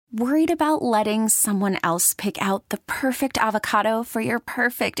Worried about letting someone else pick out the perfect avocado for your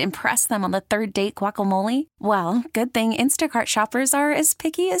perfect impress them on the third date guacamole? Well, good thing Instacart shoppers are as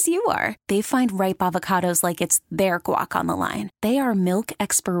picky as you are. They find ripe avocados like it's their guac on the line. They are milk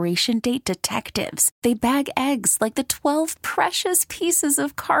expiration date detectives. They bag eggs like the 12 precious pieces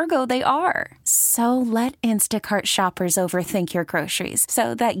of cargo they are. So let Instacart shoppers overthink your groceries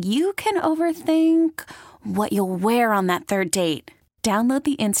so that you can overthink what you'll wear on that third date. Download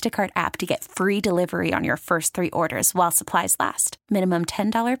the Instacart app to get free delivery on your first 3 orders while supplies last. Minimum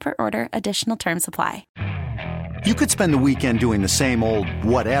 $10 per order. Additional terms apply. You could spend the weekend doing the same old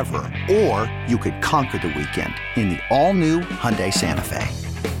whatever, or you could conquer the weekend in the all-new Hyundai Santa Fe.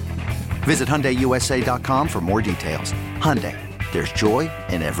 Visit HyundaiUSA.com for more details. Hyundai, there's joy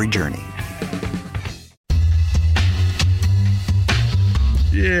in every journey.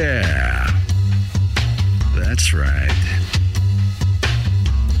 Yeah, that's right.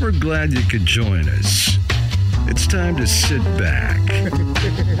 We're glad you could join us. It's time to sit back,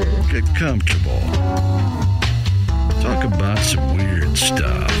 get comfortable, talk about some weird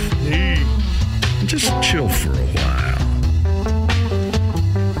stuff, and just chill for a while.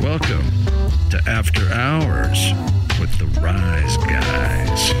 Welcome to After Hours with the Rise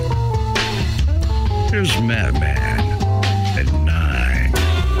Guys. Here's Mattman and Nine.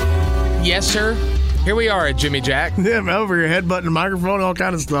 Yes, sir. Here we are at Jimmy Jack. Yeah, I'm over here headbutting the microphone, all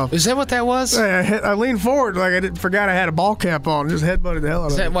kind of stuff. Is that what that was? I leaned forward like I forgot I had a ball cap on. Just headbutted the hell out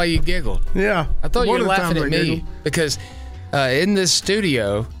of it. Is that why you giggled? Yeah. I thought you One were of the laughing at times I me giggled. because in this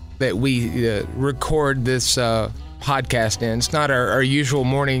studio that we record this podcast in, it's not our usual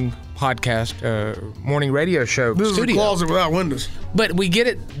morning podcast, morning radio show This studio. is a closet without windows. But we get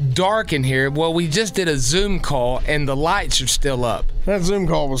it dark in here. Well, we just did a Zoom call and the lights are still up. That Zoom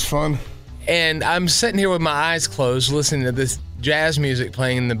call was fun. And I'm sitting here with my eyes closed, listening to this jazz music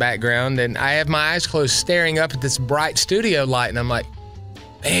playing in the background, and I have my eyes closed, staring up at this bright studio light, and I'm like,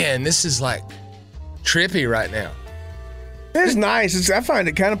 man, this is like trippy right now. It's nice. I find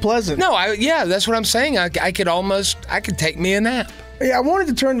it kind of pleasant. No, that's what I'm saying. I could take me a nap. Yeah, I wanted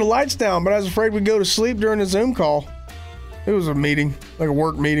to turn the lights down, but I was afraid we'd go to sleep during the Zoom call. It was a meeting, like a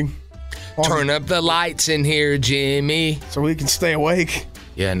work meeting. Turn up the lights in here, Jimmy. So we can stay awake.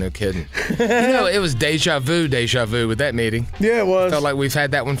 Yeah, no kidding. It was deja vu with that meeting. Yeah, it was. Felt like we've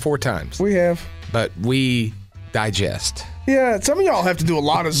had that one 4 times. We have. But we digest. Yeah, some of y'all have to do a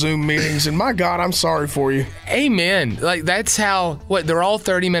lot of Zoom meetings, and my God, I'm sorry for you. Amen. Like, that's how, they're all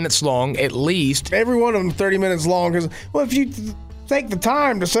 30 minutes long, at least. Every one of them 30 minutes long, because, if you take the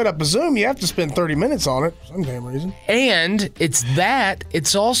time to set up a Zoom, you have to spend 30 minutes on it, for some damn reason. And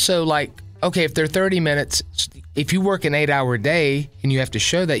it's also like, okay, if they're 30 minutes, if you work an 8-hour day and you have to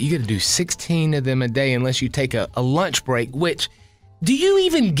show that, you got to do 16 of them a day unless you take a lunch break, which, do you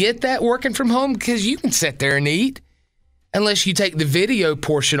even get that working from home? Because you can sit there and eat unless you take the video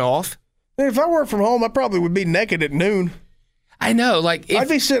portion off. If I worked from home, I probably would be naked at noon. I know, I'd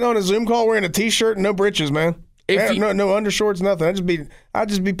be sitting on a Zoom call wearing a T-shirt and no breeches, man. No undershorts, nothing. I'd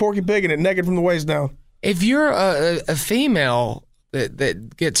just be Porky Pigging it naked from the waist down. If you're a female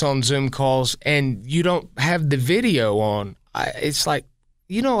that gets on Zoom calls and you don't have the video on, it's like,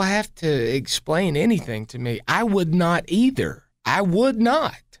 you don't have to explain anything to me. I would not either. I would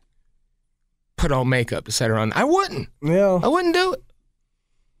not put on makeup to sit around. I wouldn't. Yeah. I wouldn't do it.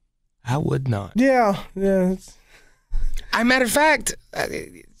 I would not. Yeah. Matter of fact,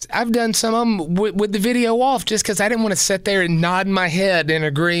 I've done some of them with the video off just because I didn't want to sit there and nod my head in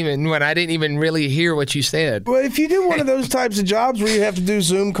agreement when I didn't even really hear what you said. Well, if you do one of those types of jobs where you have to do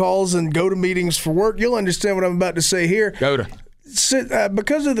Zoom calls and go to meetings for work, you'll understand what I'm about to say here.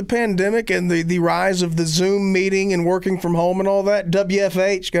 Because of the pandemic and the rise of the Zoom meeting and working from home and all that,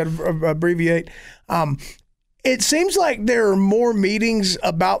 WFH, got to abbreviate, it seems like there are more meetings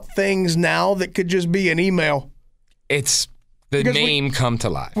about things now that could just be an email. It's the name come to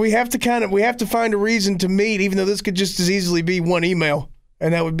life. We have to find a reason to meet, even though this could just as easily be one email,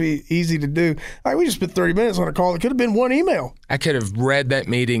 and that would be easy to do. All right, we just spent 30 minutes on a call. It could have been one email. I could have read that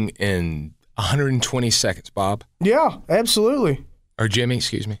meeting in 120 seconds, Bob. Yeah, absolutely. Or Jimmy,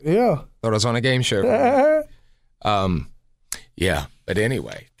 excuse me. Yeah. Thought I was on a game show. Yeah, but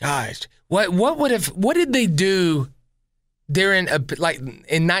anyway, guys, what did they do during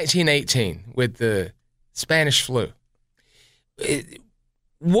in 1918 with the Spanish flu?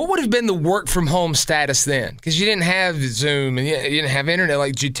 What would have been the work from home status then? Because you didn't have Zoom and you didn't have internet.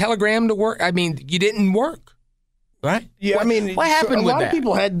 Like, did you telegram to work? I mean, you didn't work, right? Yeah, what happened with that? A lot of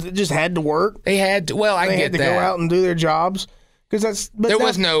people had to work. They had to. Well, I get that. They had to go out and do their jobs because there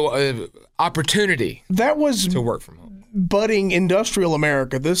was no opportunity. That was to work from home. budding industrial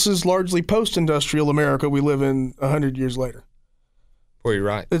America. This is largely post-industrial America we live in 100 years later. Boy, you're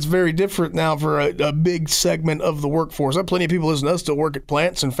right. It's very different now for a big segment of the workforce. I have plenty of people listening to us still work at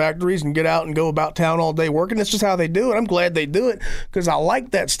plants and factories and get out and go about town all day working. That's just how they do it. I'm glad they do it because I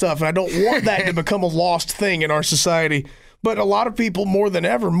like that stuff, and I don't want that to become a lost thing in our society. But a lot of people, more than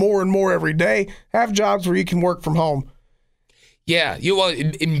ever, more and more every day, have jobs where you can work from home. Yeah,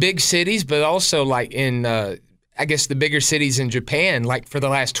 in big cities, but also like in, I guess, the bigger cities in Japan, like for the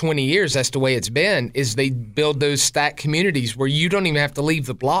last 20 years, that's the way it's been, is they build those stacked communities where you don't even have to leave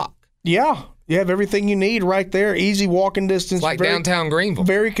the block. Yeah, you have everything you need right there, easy walking distance. It's like downtown Greenville.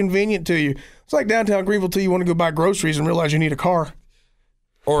 Very convenient to you. It's like downtown Greenville till you want to go buy groceries and realize you need a car.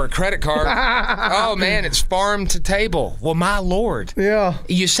 Or a credit card. Oh, man, it's farm to table. Well, my Lord. Yeah.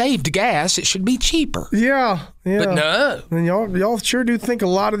 You saved gas. It should be cheaper. Yeah. But no. And y'all sure do think a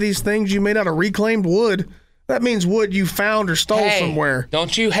lot of these things you made out of reclaimed wood. That means wood you found or stole somewhere.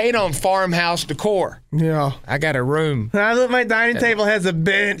 Don't you hate on farmhouse decor. Yeah. I got a room. I look, my dining table has a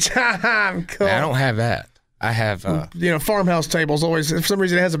bench. I'm cool. I don't have that. I have... farmhouse tables always, for some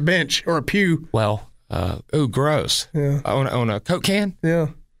reason, it has a bench or a pew. Well... gross. Yeah. On a Coke can? Yeah.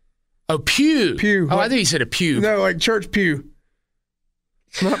 Oh, pew. Pew. Oh, I thought you said a pew. No, like church pew.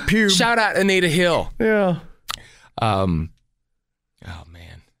 Not pew. Shout out Anita Hill. Yeah. Oh,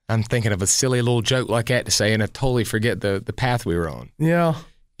 man. I'm thinking of a silly little joke like that to say, and I totally forget the path we were on. Yeah.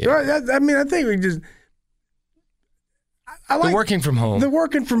 I mean, I think we just... I like the working from home. The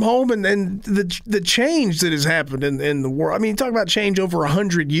working from home and the change that has happened in the world. I mean, you talk about change over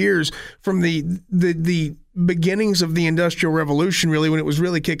 100 years from the beginnings of the Industrial Revolution, really, when it was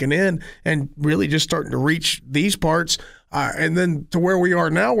really kicking in and really just starting to reach these parts. And then to where we are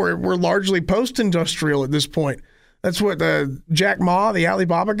now, we're largely post-industrial at this point. That's what Jack Ma, the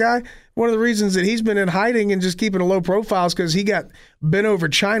Alibaba guy, one of the reasons that he's been in hiding and just keeping a low profile is because he got bent over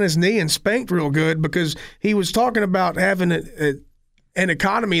China's knee and spanked real good because he was talking about having an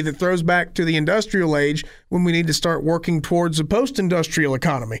economy that throws back to the industrial age when we need to start working towards a post-industrial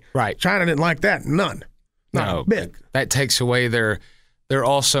economy. Right. China didn't like that. None. Not a bit. That takes away their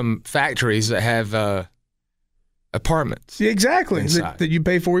awesome factories that have apartments. Exactly. That you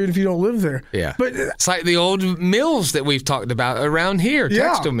pay for even if you don't live there. Yeah. But it's like the old mills that we've talked about around here,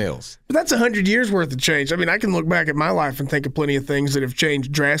 textile mills. But that's 100 years worth of change. I mean, I can look back at my life and think of plenty of things that have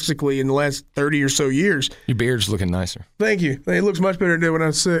changed drastically in the last 30 or so years. Your beard's looking nicer. Thank you. It looks much better than it did when I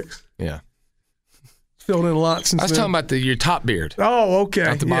was 6. Yeah. It's filled in a lot since I was talking about your top beard. Oh, okay.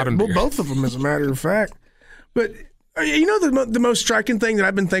 Not the bottom beard. Well, both of them, as a matter of fact. But... you know the most striking thing that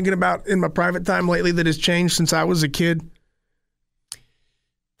I've been thinking about in my private time lately that has changed since I was a kid?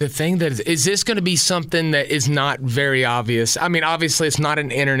 The thing that is this going to be something that is not very obvious? I mean, obviously it's not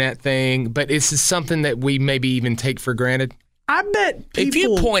an internet thing, but is this something that we maybe even take for granted? I bet people... If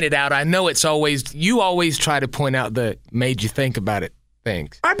you point it out, I know you always try to point out the made you think about it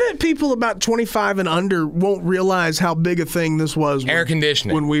things. I bet people about 25 and under won't realize how big a thing this was. Air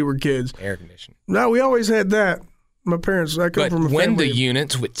conditioning. When we were kids. Air conditioning. No, we always had that. My parents, I come from a family. Window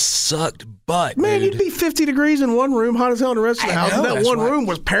units, which sucked butt, man, dude. You'd be 50 degrees in one room, hot as hell in the rest of the house. Know, that one room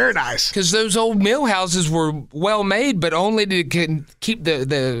was paradise. Because those old mill houses were well made, but only to keep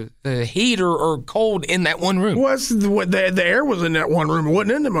the heat or cold in that one room. Well, the air was in that one room. It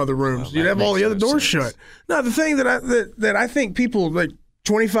wasn't in them other rooms. Well, you'd have all the other doors shut. Now, the thing that I think people like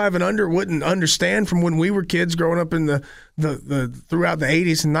 25 and under wouldn't understand from when we were kids growing up in the throughout the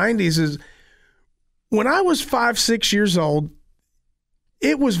 80s and 90s is when I was 5, 6 years old,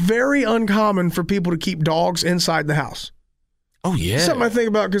 it was very uncommon for people to keep dogs inside the house. Oh, yeah. Something I think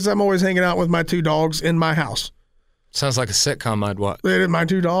about because I'm always hanging out with my 2 dogs in my house. Sounds like a sitcom I'd watch. My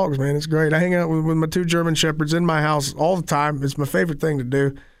 2 dogs, man. It's great. I hang out with my 2 German Shepherds in my house all the time. It's my favorite thing to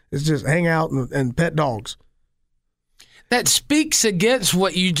do. It's just hang out and pet dogs. That speaks against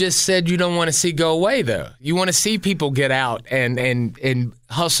what you just said you don't want to see go away, though. You want to see people get out and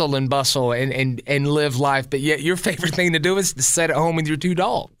hustle and bustle and live life, but yet your favorite thing to do is to sit at home with your 2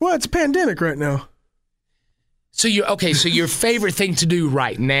 dogs. Well, it's a pandemic right now. So your favorite thing to do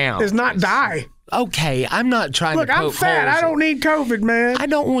right now is not die. Okay, I'm not trying to poke holes. Look, I'm fat. I don't need COVID, man. I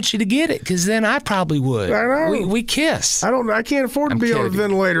don't want you to get it because then I probably would. I know. We kiss. I can't afford to be on a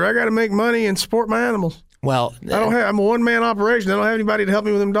ventilator. I got to make money and support my animals. Well, I'm a one-man operation. I don't have anybody to help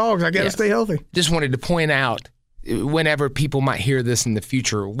me with them dogs. I got to stay healthy. Just wanted to point out, whenever people might hear this in the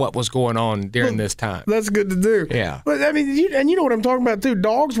future, what was going on during this time. That's good to do. Yeah. But, I mean, you know what I'm talking about, too.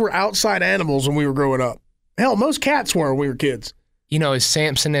 Dogs were outside animals when we were growing up. Hell, most cats were when we were kids. You know, as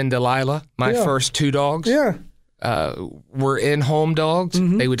Samson and Delilah, my first 2 dogs. Yeah. were in-home dogs,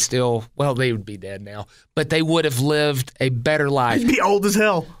 they would still, well, they would be dead now, but they would have lived a better life. They'd be old as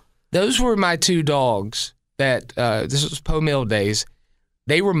hell. Those were my 2 dogs that, this was Po Mill days.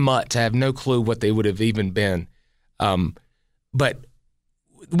 They were mutts. I have no clue what they would have even been. But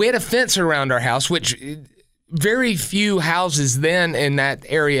we had a fence around our house, which very few houses then in that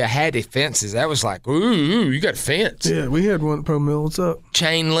area had fences. That was like, ooh, you got a fence. Yeah, we had one at Po Mill. What's up?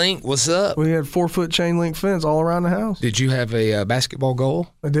 Chain link, what's up? We had 4-foot chain link fence all around the house. Did you have a basketball goal?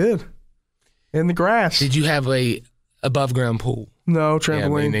 I did. In the grass. Did you have a above ground pool? No, trampoline.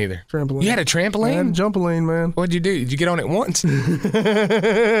 Yeah, me neither. Trampoline. You had a trampoline? I had a jumpaline, man. What'd you do? Did you get on it once?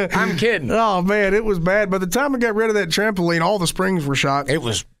 I'm kidding. Oh, man, it was bad. By the time I got rid of that trampoline, all the springs were shot. It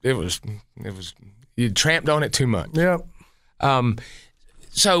was. You tramped on it too much. Yep.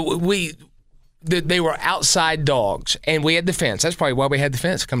 So they were outside dogs, and we had the fence. That's probably why we had the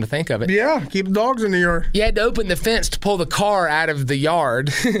fence, come to think of it. Yeah, keep the dogs in the yard. You had to open the fence to pull the car out of the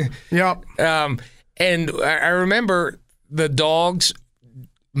yard. Yep. And I remember the dogs,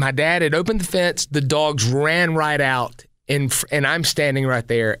 my dad had opened the fence, the dogs ran right out, and I'm standing right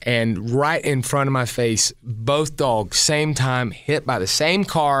there, and right in front of my face, both dogs, same time, hit by the same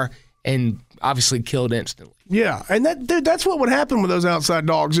car, and obviously killed instantly. Yeah, and that's what would happen with those outside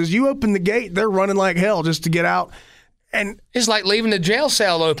dogs is you open the gate, they're running like hell just to get out. And it's like leaving the jail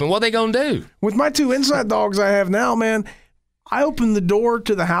cell open. What are they going to do? With my 2 inside dogs I have now, man, I open the door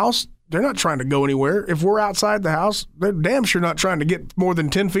to the house. They're not trying to go anywhere. If we're outside the house, they're damn sure not trying to get more than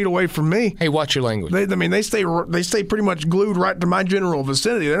 10 feet away from me. Hey, watch your language. They stay pretty much glued right to my general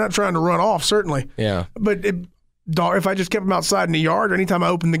vicinity. They're not trying to run off, certainly. Yeah. But if I just kept them outside in the yard, or anytime I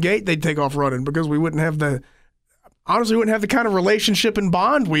opened the gate, they'd take off running because we wouldn't have the kind of relationship and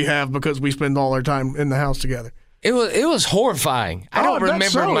bond we have because we spend all our time in the house together. It was horrifying. I don't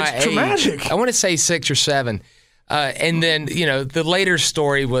remember my age. Traumatic. I want to say 6 or 7. And then, the later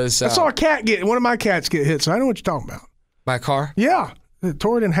story was... I saw one of my cats get hit, so I know what you're talking about. By a car? Yeah. It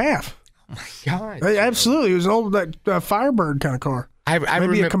tore it in half. Oh, my God. Absolutely. It was an old Firebird kind of car.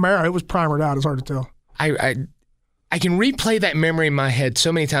 Maybe a Camaro. It was primered out. It's hard to tell. I can replay that memory in my head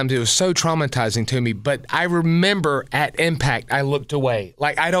so many times. It was so traumatizing to me. But I remember at impact, I looked away.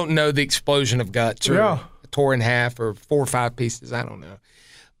 Like, I don't know the explosion of guts or tore in half or 4 or 5 pieces. I don't know.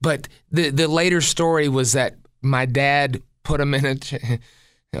 But the later story was that my dad put him in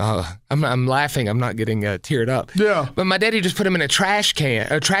I'm laughing. I'm not getting teared up. Yeah. But my daddy just put him in a trash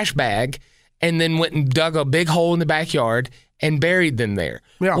bag, and then went and dug a big hole in the backyard and buried them there.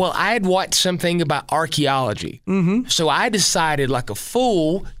 Yeah. Well, I had watched something about archaeology. Mm-hmm. So I decided like a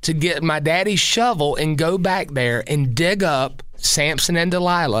fool to get my daddy's shovel and go back there and dig up Samson and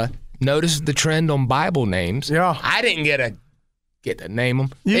Delilah. Notice the trend on Bible names. Yeah. I didn't get to name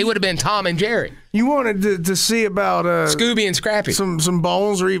them. They would have been Tom and Jerry. You wanted to see about Scooby and Scrappy. Some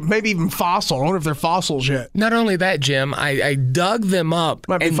bones or maybe even fossil. I wonder if they're fossils yet. Not only that, Jim, I dug them up.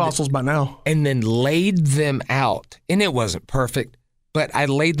 Might be fossils by now. And then laid them out. And it wasn't perfect, but I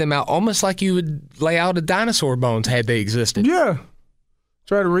laid them out almost like you would lay out a dinosaur bones had they existed. Yeah.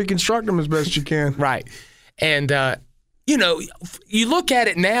 Try to reconstruct them as best you can. Right. And, you look at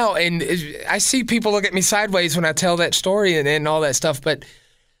it now, and I see people look at me sideways when I tell that story and all that stuff, but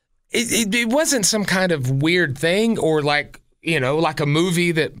it wasn't some kind of weird thing or like a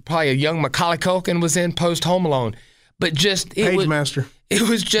movie that probably a young Macaulay Culkin was in post Home Alone, but just Page Master. It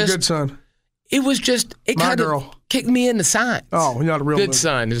was just Good Son. It was just it kind of kicked me into science. Oh, not a real Good movie.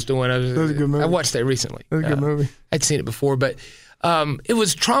 Son is the one I was. That's a good movie. I watched that recently. That's a good movie. I'd seen it before, but it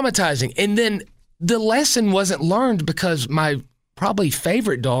was traumatizing, and then the lesson wasn't learned because my probably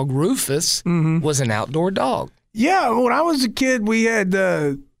favorite dog, Rufus, was an outdoor dog. Yeah, when I was a kid, we had.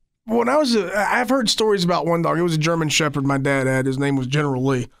 I've heard stories about one dog. It was a German Shepherd my dad had. His name was General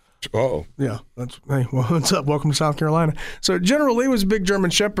Lee. Oh. Yeah. What's up? Welcome to South Carolina. So General Lee was a big German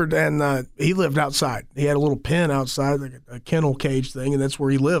Shepherd, and he lived outside. He had a little pen outside, like a kennel cage thing, and that's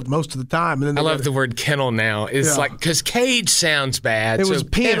where he lived most of the time. And then I love the word kennel now. It's like, because cage sounds bad. It was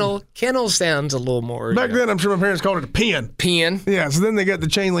pen. Kennel sounds a little more. Back then, I'm sure my parents called it a pen. Pen. Yeah, so then they got the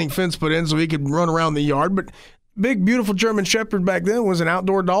chain link fence put in so he could run around the yard. But big, beautiful German Shepherd back then was an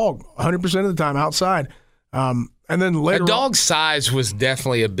outdoor dog, 100% of the time outside. And then later, a dog's size was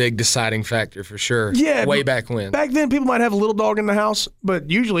definitely a big deciding factor for sure. Yeah, way back when. Back then, people might have a little dog in the house, but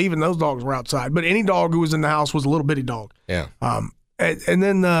usually even those dogs were outside. But any dog who was in the house was a little bitty dog. Yeah. And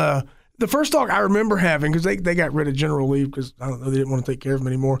then the first dog I remember having, because they got rid of General Lee because I don't know, they didn't want to take care of him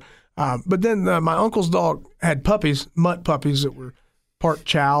anymore. But then my uncle's dog had puppies, mutt puppies that were part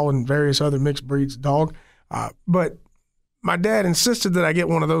Chow and various other mixed breeds of dog. But my dad insisted that I get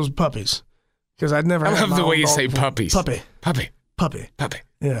one of those puppies. because I'd never. I had love my the way own you dog say before. puppies. Puppy. Puppy.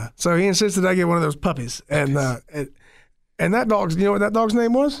 Yeah. So he insisted I get one of those puppies, and that dog's. You know what that dog's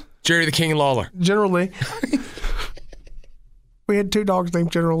name was? Jerry the King Lawler. General Lee. We had 2 dogs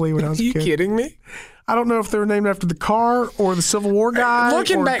named General Lee when I was a kid. Are you kidding me? I don't know if they were named after the car or the Civil War guy.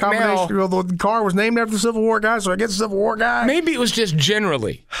 Looking or back now, the car was named after the Civil War guy, so I guess the Civil War guy. Maybe it was just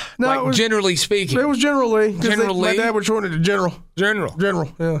generally. No, like it was, generally speaking. It was General Lee. General Lee? My dad would shorten it to General.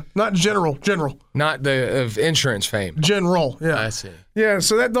 General. Yeah. Not General. Not the of insurance fame. General, yeah. I see. Yeah,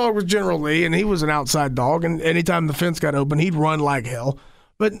 so that dog was General Lee, and he was an outside dog, and anytime the fence got open, he'd run like hell.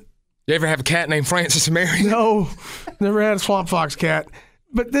 But You ever have a cat named Francis and Mary? no, never had a swamp fox cat.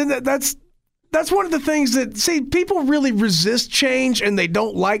 But then that's one of the things that, see, people really resist change, and they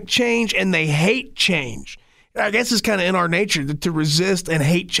don't like change, and they hate change. I guess it's kind of in our nature to resist and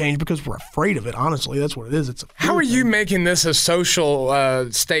hate change because we're afraid of it. Honestly, that's what it is. It's a How are fear you thing. making this a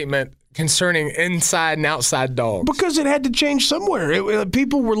social statement concerning inside and outside dogs? Because it had to change somewhere.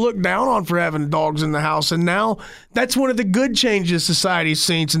 People were looked down on for having dogs in the house, and now that's one of the good changes society's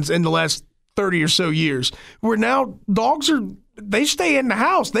seen since in the last 30 or so years, where now dogs they stay in the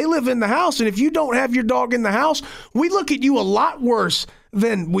house. They live in the house, and if you don't have your dog in the house, we look at you a lot worse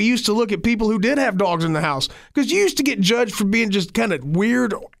than we used to look at people who did have dogs in the house. Because you used to get judged for being just kind of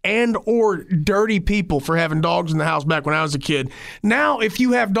weird and or dirty people for having dogs in the house back when I was a kid. Now, if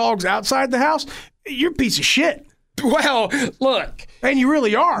you have dogs outside the house, you're a piece of shit. Well, look. And you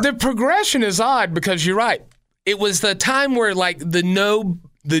really are. The progression is odd because you're right. It was the time where like the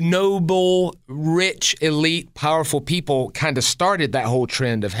noble, rich, elite, powerful people kind of started that whole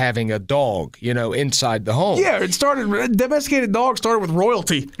trend of having a dog, inside the home. Yeah, domesticated dogs started with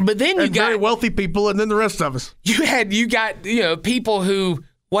royalty. But then you got very wealthy people, and then the rest of us. You got people who,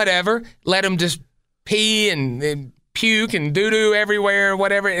 whatever, let them just pee and puke and doo-doo everywhere,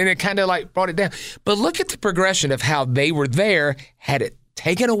 whatever, and it kind of like brought it down. But look at the progression of how they were there, had it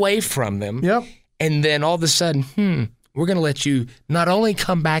taken away from them. Yep. And then all of a sudden, we're going to let you not only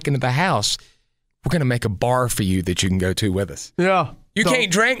come back into the house, we're going to make a bar for you that you can go to with us. Yeah. You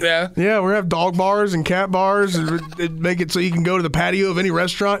can't drink, though. Yeah, we have dog bars and cat bars and make it so you can go to the patio of any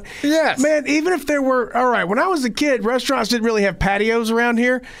restaurant. Yes. Man, even if there were, all right, when I was a kid, restaurants didn't really have patios around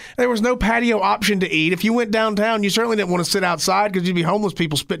here. There was no patio option to eat. If you went downtown, you certainly didn't want to sit outside because you'd be homeless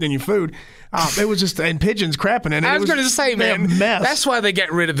people spitting in your food. It was just, and pigeons crapping in it. I was going to say, man, mess. that's why they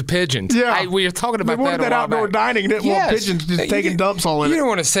got rid of the pigeons. Yeah. We were talking about they wanted that outdoor dining and didn't want pigeons just taking dumps all in You it. don't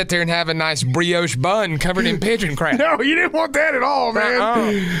want to sit there and have a nice brioche bun covered in pigeon crap. No, you didn't want that at all, man.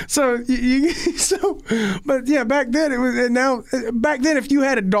 But yeah, back then it was, and now back then if you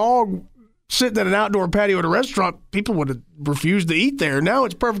had a dog sitting at an outdoor patio at a restaurant, people would have refused to eat there. Now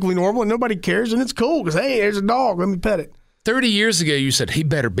it's perfectly normal and nobody cares and it's cool because hey, there's a dog, let me pet it. 30 years ago, you said he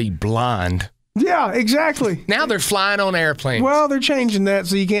better be blind. Yeah, exactly. Now they're flying on airplanes. Well, they're changing that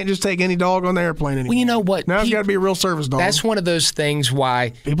so you can't just take any dog on the airplane anymore. Well, you know what? Now it's got to be a real service dog. That's one of those things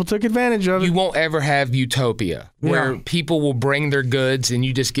why people took advantage of it. You won't ever have utopia where people will bring their goods and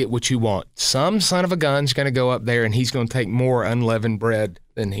you just get what you want. Some son of a gun's going to go up there and he's going to take more unleavened bread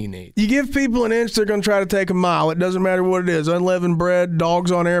than he needs. You give people an inch, they're going to try to take a mile. It doesn't matter what it is. Unleavened bread,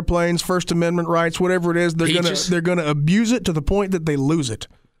 dogs on airplanes, First Amendment rights, whatever it is, they're going to abuse it to the point that they lose it.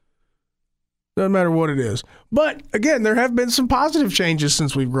 Doesn't matter what it is. But, again, there have been some positive changes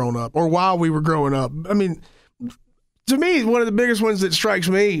since we've grown up or while we were growing up. I mean, to me, one of the biggest ones that strikes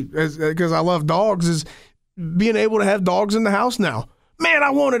me, because I love dogs, is being able to have dogs in the house now. Man, I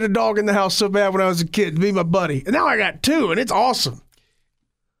wanted a dog in the house so bad when I was a kid to be my buddy. And now I got 2, and it's awesome.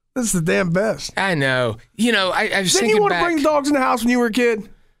 This is the damn best. I know. I was thinking back. Didn't you want to bring dogs in the house when you were a kid?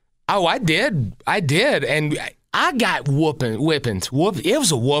 Oh, I did. And I got whippings. It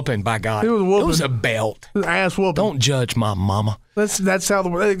was a whooping, by God. It was a whooping. It was a belt. It was an ass whooping. Don't judge my mama. That's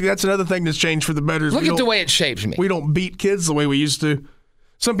another thing that's changed for the better. Look at the way it shapes me. We don't beat kids the way we used to.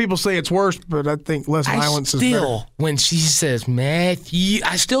 Some people say it's worse, but I think less violence is better. When she says, Matthew,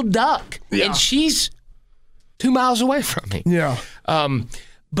 I still duck. Yeah. And she's 2 miles away from me. Yeah.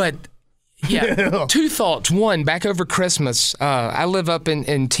 But, yeah, 2 thoughts. One, back over Christmas, I live up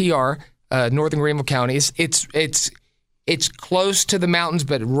in TR, Northern Greenville County. It's close to the mountains,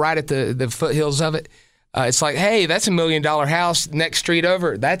 but right at the foothills of it. It's like, hey, that's $1 million house. Next street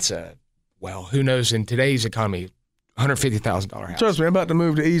over, that's who knows in today's economy, $150,000 house. Trust me, I'm about to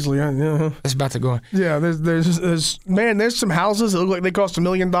move to Easley. That's about to go on. Yeah, there's some houses that look like they cost $1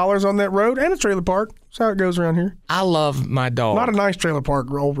 million on that road and a trailer park. That's how it goes around here. I love my dog. Not a nice trailer park,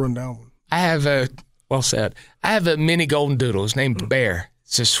 old rundown one. I have a mini golden doodle. His name's Bear.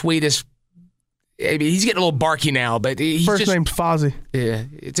 It's the sweetest. I mean, he's getting a little barky now, but he's First name's Fozzie. Yeah,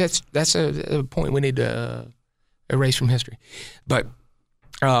 that's a point we need to erase from history. But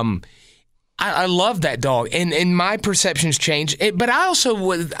I love that dog, and my perceptions changed. But I also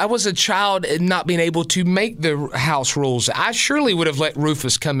was a child and not being able to make the house rules. I surely would have let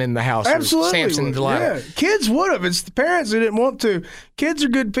Rufus come in the house. Absolutely. Or Samson Delilah. Yeah, kids would have. It's the parents who didn't want to. Kids are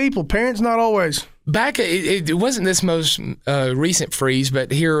good people. Parents not always. Back, it wasn't this most recent freeze,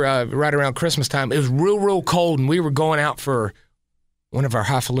 but here right around Christmas time, it was real cold, and we were going out for one of our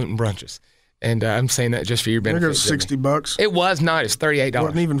highfalutin brunches. And I'm saying that just for your benefit. There goes $60. It was not. It's $38.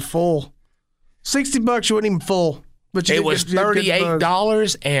 Wasn't even full. $60, you wasn't even full. But it was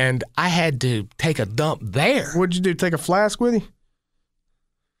 $38, and I had to take a dump there. What'd you do? Take a flask with you?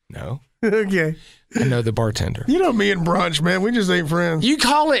 No. Okay. I know the bartender. You know me and brunch, man. We just ain't friends. You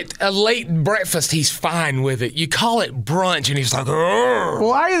call it a late breakfast, he's fine with it. You call it brunch, and he's like, "Urgh."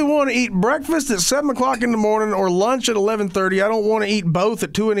 Well, I either want to eat breakfast at 7 o'clock in the morning or lunch at 11:30. I don't want to eat both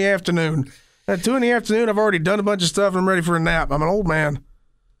at 2 in the afternoon. At 2 in the afternoon, I've already done a bunch of stuff, and I'm ready for a nap. I'm an old man.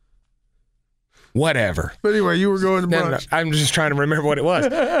 Whatever. But anyway, you were going to brunch. No, I'm just trying to remember what it was.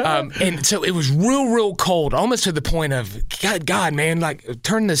 And so it was real cold, almost to the point of, God, man, like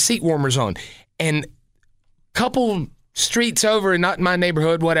turn the seat warmers on. And a couple streets over, not in my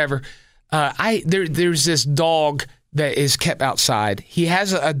neighborhood, whatever, there's this dog that is kept outside. He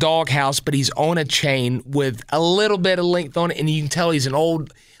has a dog house, but he's on a chain with a little bit of length on it, and you can tell he's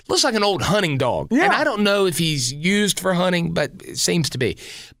looks like an old hunting dog. Yeah. And I don't know if he's used for hunting, but it seems to be.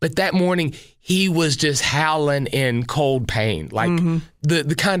 But that morning, he was just howling in cold pain, like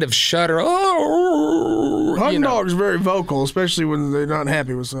the kind of shudder. Hunting dogs are very vocal, especially when they're not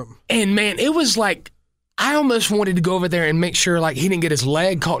happy with something. And man, it was like I almost wanted to go over there and make sure like he didn't get his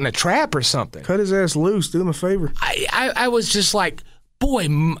leg caught in a trap or something. Cut his ass loose. Do him a favor. I was just like, boy,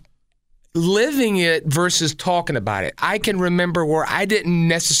 living it versus talking about it. I can remember where I didn't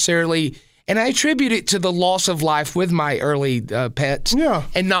necessarily, and I attribute it to the loss of life with my early pets,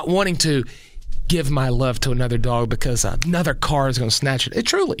 and not wanting to give my love to another dog because another car is going to snatch it.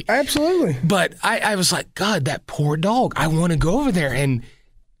 Truly. Absolutely. But I was like, God, that poor dog. I want to go over there and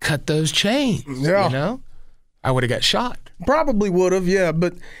cut those chains. Yeah. You know? I would have got shot. Probably would have, yeah.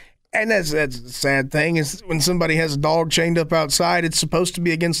 But and that's the sad thing is when somebody has a dog chained up outside, it's supposed to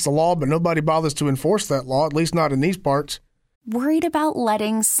be against the law, but nobody bothers to enforce that law, at least not in these parts. Worried about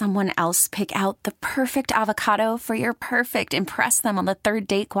letting someone else pick out the perfect avocado for your perfect impress them on the third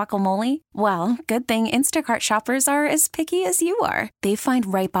date guacamole? Well, good thing Instacart shoppers are as picky as you are. They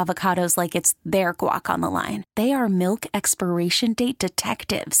find ripe avocados like it's their guac on the line. They are milk expiration date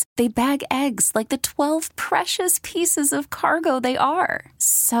detectives. They bag eggs like the 12 precious pieces of cargo they are.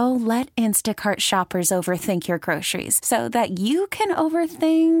 So let Instacart shoppers overthink your groceries so that you can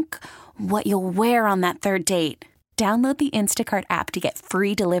overthink what you'll wear on that third date. Download the Instacart app to get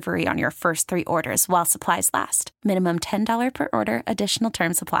free delivery on your first 3 orders while supplies last. Minimum $10 per order. Additional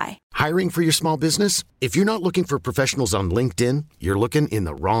terms apply. Hiring for your small business? If you're not looking for professionals on LinkedIn, you're looking in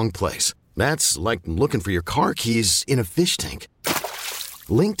the wrong place. That's like looking for your car keys in a fish tank.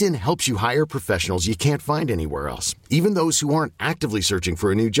 LinkedIn helps you hire professionals you can't find anywhere else, even those who aren't actively searching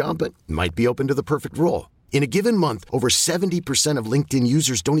for a new job but might be open to the perfect role. In a given month, over 70% of LinkedIn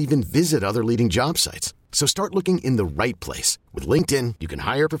users don't even visit other leading job sites. So start looking in the right place. With LinkedIn, you can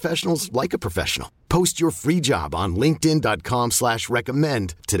hire professionals like a professional. Post your free job on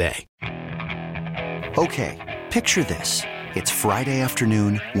linkedin.com/recommend today. Okay, picture this. It's Friday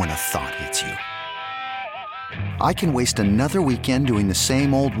afternoon when a thought hits you. I can waste another weekend doing the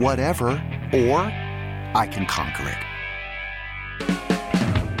same old whatever, or I can conquer it.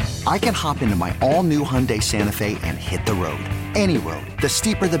 I can hop into my all-new Hyundai Santa Fe and hit the road. Any road. The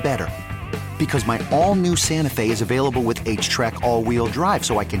steeper, the better. Because my all-new Santa Fe is available with H-Track all-wheel drive,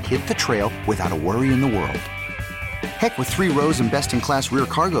 so I can hit the trail without a worry in the world. Heck, with 3 rows and best-in-class rear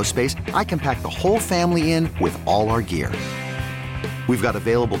cargo space, I can pack the whole family in with all our gear. We've got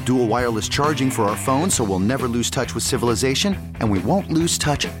available dual wireless charging for our phones, so we'll never lose touch with civilization, and we won't lose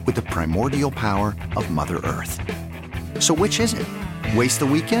touch with the primordial power of Mother Earth. So which is it? Waste the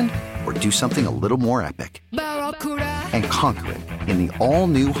weekend or do something a little more epic? And conquer it in the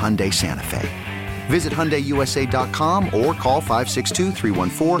all-new Hyundai Santa Fe. Visit HyundaiUSA.com or call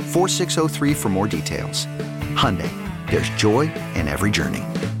 562-314-4603 for more details. Hyundai, there's joy in every journey.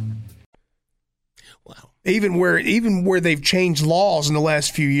 Wow. Even where they've changed laws in the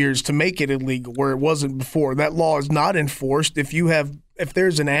last few years to make it illegal where it wasn't before, that law is not enforced. If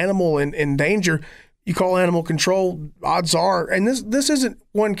there's an animal in danger, You call animal control, odds are, and this isn't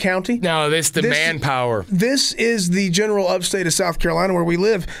one county. No, this the manpower. This is the general upstate of South Carolina where we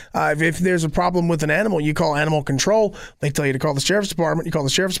live. If there's a problem with an animal, you call animal control. They tell you to call the sheriff's department. You call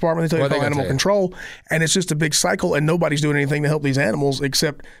the sheriff's department. They tell you to call animal control. And it's just a big cycle, and nobody's doing anything to help these animals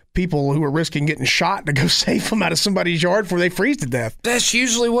except people who are risking getting shot to go save them out of somebody's yard before they freeze to death. That's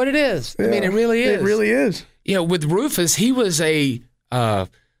usually what it is. Yeah, I mean, it really is. It really is. You know, with Rufus, he was a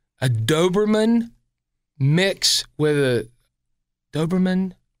Doberman mix with a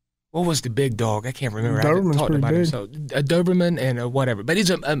Doberman. What was the big dog? I can't remember. Doberman's I talked about big. him. So a Doberman and a whatever, but he's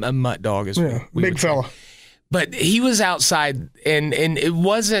a mutt dog as well. Big fella. But he was outside, and it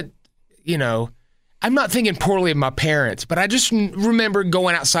wasn't. You know, I'm not thinking poorly of my parents, but I just remember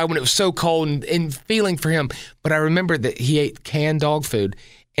going outside when it was so cold and feeling for him. But I remember that he ate canned dog food.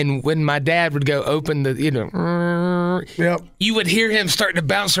 And when my dad would go open the, you would hear him starting to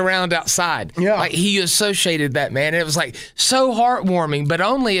bounce around outside. Yeah. Like he associated that, man. And it was like so heartwarming, but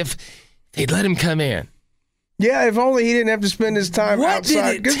only if they'd let him come in. Yeah, if only he didn't have to spend his time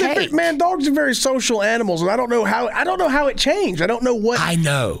outside. What did it take? Man, dogs are very social animals, and I don't know how it changed. I don't know what. I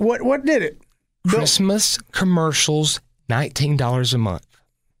know. What did it? Christmas commercials, $19 a month.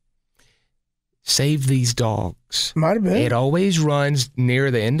 Save these dogs. Might have been. It always runs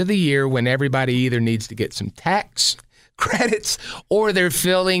near the end of the year when everybody either needs to get some tax credits or they're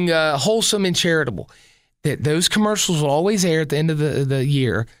feeling wholesome and charitable. That those commercials will always air at the end of the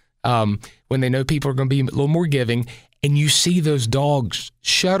year when they know people are going to be a little more giving, and you see those dogs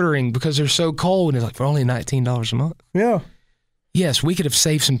shuddering because they're so cold, and it's like, for only $19 a month. Yeah. Yes, we could have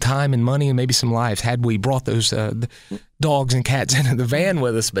saved some time and money and maybe some lives had we brought those dogs and cats into the van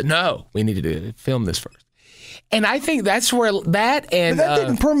with us. But no, we needed to film this first. And I think that's where that and... But that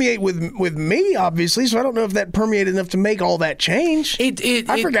didn't permeate with me, obviously, so I don't know if that permeated enough to make all that change.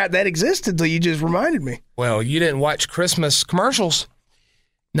 I forgot that existed until you just reminded me. Well, you didn't watch Christmas commercials.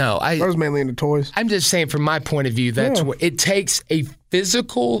 No, I was mainly into toys. I'm just saying, from my point of view, that's where it takes a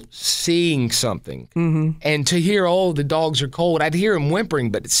physical seeing something, and to hear, the dogs are cold. I'd hear them whimpering,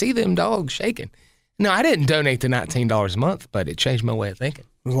 but to see them dogs shaking. No, I didn't donate the $19 a month, but it changed my way of thinking.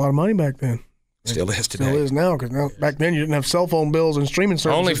 It was a lot of money back then. Still is today. Still is now, because back then you didn't have cell phone bills and streaming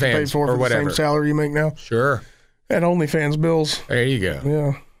services to pay for the same salary you make now. Sure. And OnlyFans bills. There you go.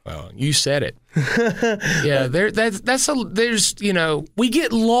 Yeah. Well, you said it. Yeah, there's we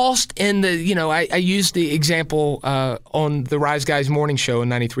get lost in the, I used the example on the Rise Guys morning show on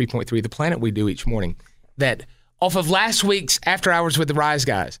 93.3, The Planet we do each morning, that off of last week's After Hours with the Rise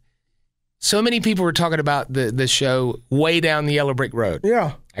Guys, so many people were talking about the show way down the yellow brick road.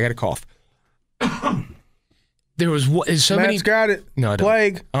 Yeah. I got a cough. There was so many. Matt's got it. No, I don't.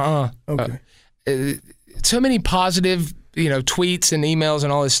 Plague. Okay. So many positive, tweets and emails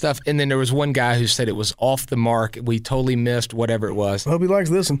and all this stuff. And then there was one guy who said it was off the mark. We totally missed whatever it was. I hope he likes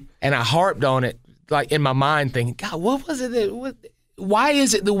this one. And I harped on it, like in my mind, thinking, God, what was it? Why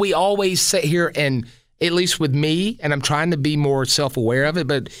is it that we always sit here and, at least with me, and I'm trying to be more self-aware of it,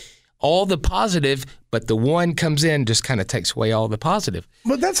 but all the positive, but the one comes in, just kind of takes away all the positive.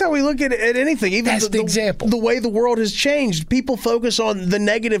 But that's how we look at anything. Even that's the example. The way the world has changed. People focus on the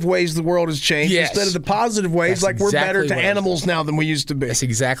negative ways the world has changed instead of the positive ways. That's we're better to animals now than we used to be. That's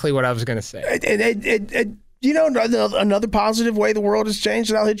exactly what I was going to say. Another positive way the world has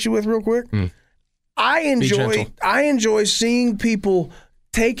changed that I'll hit you with real quick. I enjoy seeing people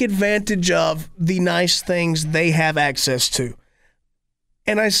take advantage of the nice things they have access to.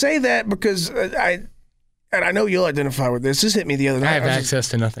 And I say that because I know you'll identify with this. This hit me the other night. I have access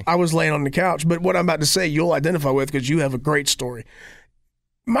to nothing. I was laying on the couch, but what I'm about to say you'll identify with because you have a great story.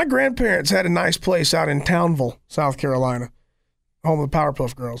 My grandparents had a nice place out in Townville, South Carolina, home of the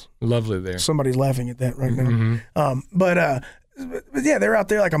Powerpuff Girls. Lovely there. Somebody's laughing at that right now. But yeah, they're out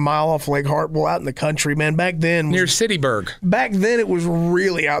there like a mile off Lake Hartwell, out in the country, man. Back then, near Cityburg. Back then, it was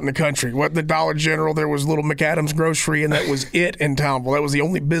really out in the country. What the Dollar General, there was little McAdams Grocery, and that was it in Townville. That was the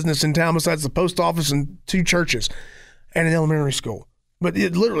only business in town besides the post office and 2 churches and an elementary school. But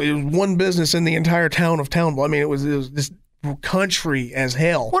it literally was one business in the entire town of Townville. I mean, it was this country as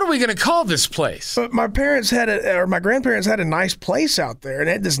hell. What are we going to call this place? But my grandparents had a nice place out there, and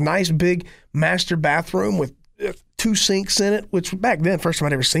it had this nice big master bathroom with 2 sinks in it, which back then, first time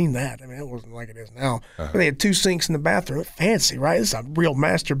I'd ever seen that. I mean, it wasn't like it is now. But they had 2 sinks in the bathroom. Fancy, right? It's a real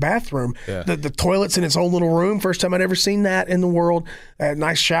master bathroom. Yeah. The toilet's in its own little room. First time I'd ever seen that in the world. A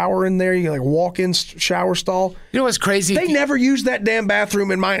nice shower in there. You can walk-in shower stall. You know what's crazy? They never used that damn bathroom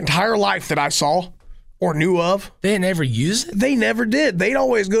in my entire life that I saw. or knew of. They never use it? They never did. They'd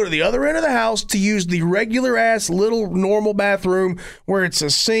always go to the other end of the house to use the regular-ass little normal bathroom where it's a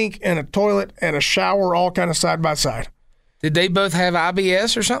sink and a toilet and a shower all kind of side by side. Did they both have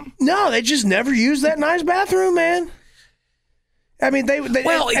IBS or something? No, they just never used that nice bathroom, man. I mean, they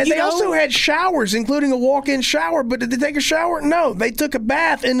also had showers, including a walk-in shower, but did they take a shower? No, they took a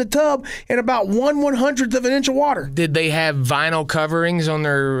bath in the tub in about 1/100th of an inch of water. Did they have vinyl coverings on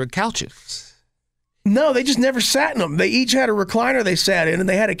their couches? No, they just never sat in them. They each had a recliner they sat in, and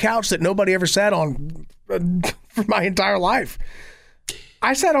they had a couch that nobody ever sat on for my entire life.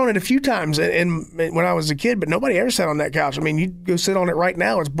 I sat on it a few times when I was a kid, but nobody ever sat on that couch. I mean, you go sit on it right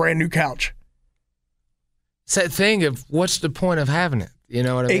now, it's a brand new couch. It's that thing of what's the point of having it? You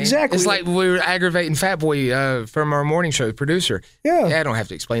know what I mean? Exactly. It's like we were aggravating Fat Boy from our morning show, the producer. Yeah. I don't have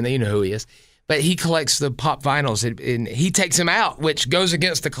to explain that. You know who he is. But he collects the pop vinyls, and he takes them out, which goes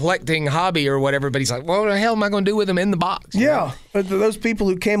against the collecting hobby or whatever. But he's like, well, what the hell am I going to do with them in the box? You know? But those people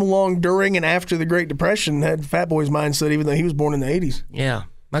who came along during and after the Great Depression had Fat Boy's mindset, even though he was born in the 80s. Yeah.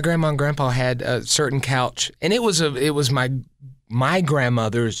 My grandma and grandpa had a certain couch, and it was my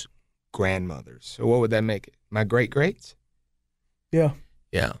grandmother's grandmother's. So what would that make it? My great-greats? Yeah.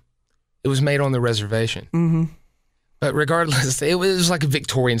 Yeah. It was made on the reservation. Mm-hmm. But regardless, it was like a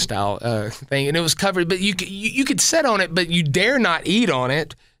Victorian-style thing, and it was covered. But you could sit on it, but you dare not eat on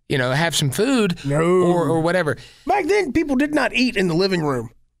it, have some food or whatever. Back then, people did not eat in the living room.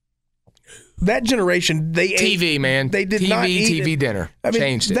 That generation, they TV, ate. Man. They did not eat. TV dinner. I mean,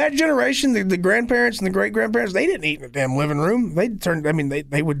 changed it. That generation, the grandparents and the great-grandparents, they didn't eat in the damn living room.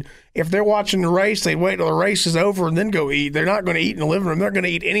 They would, if they're watching the race, they'd wait till the race is over and then go eat. They're not going to eat in the living room. They're going to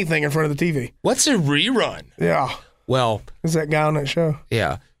eat anything in front of the TV. What's a rerun? Yeah. Well. Is that guy on that show?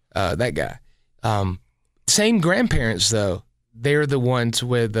 Yeah, that guy. Same grandparents, though. They're the ones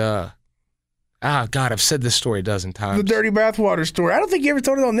with, God, I've said this story a dozen times. The dirty bathwater story. I don't think you ever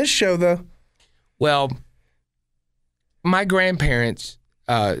told it on this show, though. Well, my grandparents,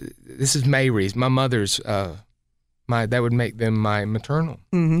 this is Mary's, my mother's, that would make them my maternal.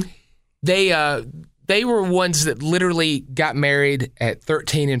 Mm-hmm. They were ones that literally got married at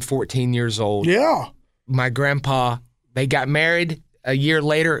 13 and 14 years old. Yeah. My grandpa, they got married a year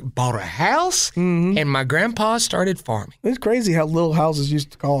later, bought a house, and my grandpa started farming. It's crazy how little houses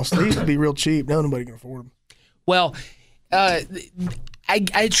used to cost. They used to be real cheap. Now nobody can afford them. Well, I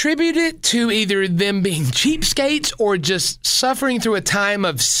attribute it to either them being cheapskates or just suffering through a time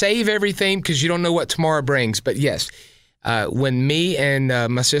of save everything because you don't know what tomorrow brings. But yes, when me and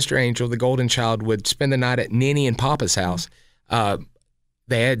my sister Angel, the golden child, would spend the night at Nini and Papa's house,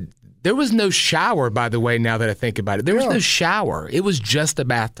 there was no shower, by the way, now that I think about it. There was no shower. It was just a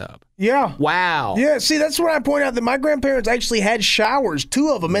bathtub. Yeah. Wow. Yeah, see, that's when I point out that my grandparents actually had showers, 2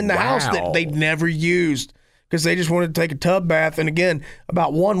 of them in the house that they never used. Because they just wanted to take a tub bath, and again,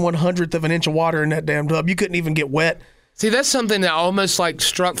 about 1/100th of an inch of water in that damn tub. You couldn't even get wet. See, that's something that almost like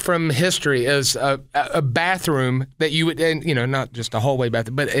struck from history as a bathroom that you would, and not just a hallway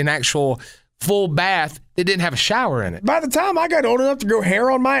bathroom, but an actual full bath that didn't have a shower in it. By the time I got old enough to grow hair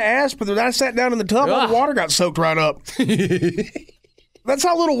on my ass, but when I sat down in the tub, all the water got soaked right up. That's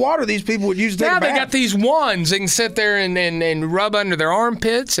how little water these people would use to take a bath. Now they got these wands. They can sit there and rub under their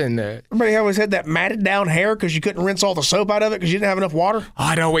armpits. And everybody always had that matted down hair because you couldn't rinse all the soap out of it because you didn't have enough water.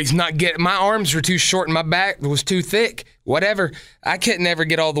 I'd always not get, my arms were too short and my back was too thick. Whatever. I couldn't ever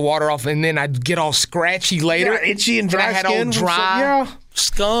get all the water off, and then I'd get all scratchy later. Yeah, itchy and dry skin. I had all dry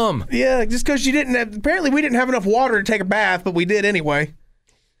scum. Yeah, just because you didn't have, apparently we didn't have enough water to take a bath, but we did anyway.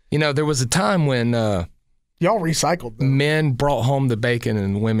 There was a time when y'all recycled, though. Men brought home the bacon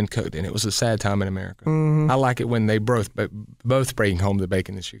and women cooked, and it was a sad time in America. Mm-hmm. I like it when they both bring home the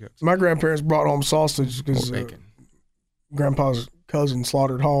bacon that she cooks. My grandparents brought home sausage because Grandpa's cousin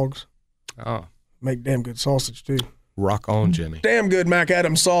slaughtered hogs. Oh. Make damn good sausage, too. Rock on, Jimmy. Damn good Mac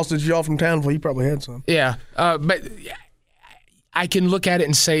Adams sausage. Y'all from Townville, you probably had some. Yeah, but I can look at it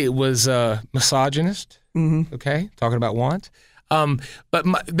and say it was misogynist, okay, talking about want. But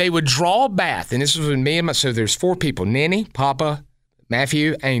they would draw a bath, and this was when me and so there's 4 people, Nini, Papa,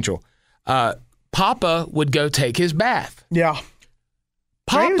 Matthew, Angel. Papa would go take his bath. Yeah.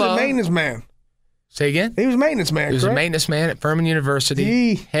 Papa, he was a maintenance man. Say again? He was a maintenance man, He was a maintenance man at Furman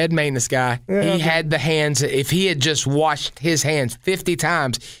University, head maintenance guy. Yeah, he had the hands. If he had just washed his hands 50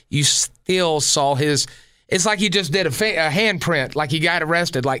 times, you still saw his, it's like he just did a handprint, like he got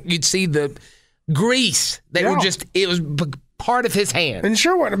arrested. Like you'd see the grease. They were just, it was part of his hand. And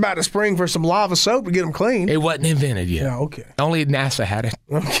sure wasn't about to spring for some lava soap to get them clean. It wasn't invented yet. Yeah, okay. Only NASA had it.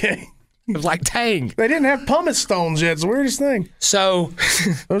 Okay. It was like Tang. They didn't have pumice stones yet. It's the weirdest thing. So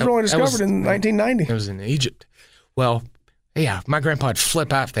those were only discovered in 1990. It was in Egypt. Well, yeah, my grandpa would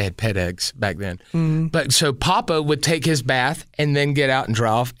flip out if they had pet eggs back then. Mm-hmm. But so Papa would take his bath and then get out and dry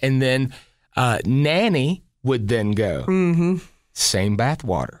off, and then Nanny would then go. Mm-hmm. Same bath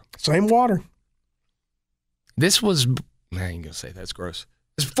water. Same water. This was, I ain't gonna say that's gross.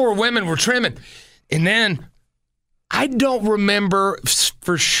 This before women were trimming. And then I don't remember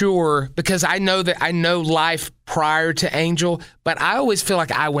for sure because I know life prior to Angel, but I always feel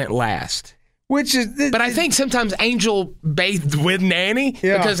like I went last. But I think sometimes Angel bathed with Nanny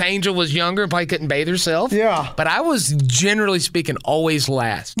because Angel was younger and probably couldn't bathe herself. Yeah. But I was, generally speaking, always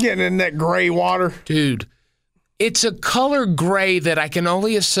last. Getting in that gray water. Dude, it's a color gray that I can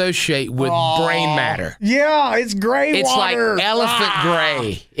only associate with brain matter. Yeah, it's gray water. It's like elephant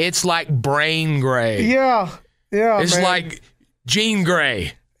gray. It's like brain gray. Yeah, it's like Jean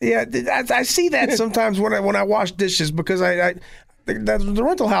Grey. Yeah, I see that sometimes when I wash dishes because the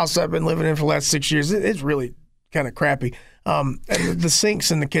rental house I've been living in for the last 6 years, it's really kind of crappy. And the sinks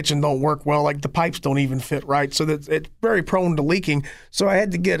in the kitchen don't work well. Like the pipes don't even fit right, so that it's very prone to leaking. So I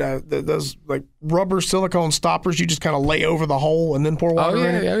had to get those like rubber silicone stoppers. You just kind of lay over the hole and then pour water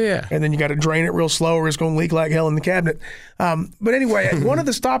in it. Oh yeah. And then you got to drain it real slow, or it's going to leak like hell in the cabinet. But anyway, one of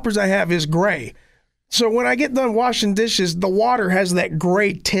the stoppers I have is gray. So when I get done washing dishes, the water has that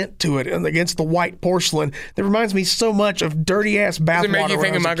gray tint to it against the white porcelain that reminds me so much of dirty-ass bath water. Does it make you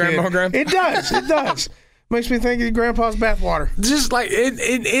think of my grandma? It does. It does. Makes me think of your grandpa's bath water. Just like,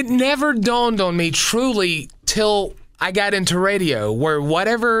 it never dawned on me truly till I got into radio, where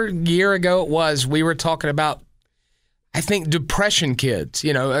whatever year ago it was, we were talking about, I think, depression kids.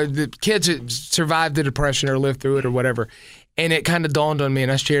 You know, the kids that survived the depression or lived through it or whatever. And it kind of dawned on me,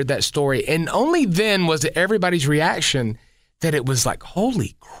 and I shared that story. And only then was it everybody's reaction that it was like,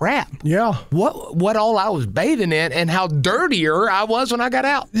 holy crap. Yeah. What all I was bathing in and how dirtier I was when I got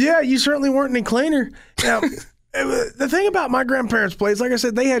out. Yeah, you certainly weren't any cleaner. Now, the thing about my grandparents' place, like I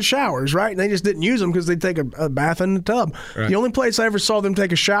said, they had showers, right? And they just didn't use them because they'd take a bath in the tub. Right. The only place I ever saw them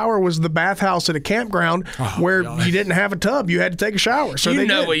take a shower was the bathhouse at a campground where you didn't have a tub. You had to take a shower. So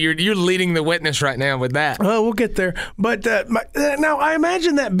what you're leading the witness right now with that. We'll get there. But now I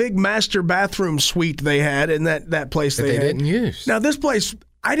imagine that big master bathroom suite they had in that place that they didn't use. Now this place,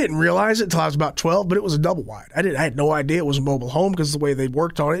 I didn't realize it until I was about 12, but it was a double wide. I had no idea it was a mobile home because the way they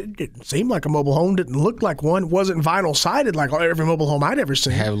worked on it didn't seem like a mobile home, didn't look like one. It wasn't vinyl sided like every mobile home I'd ever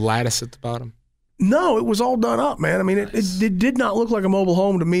seen. Have lattice at the bottom? No, it was all done up, man. I mean, it did not look like a mobile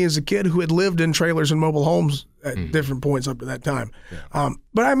home to me as a kid who had lived in trailers and mobile homes at different points up to that time. Yeah.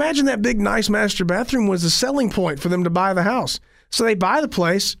 But I imagine that big, nice master bathroom was a selling point for them to buy the house. So they buy the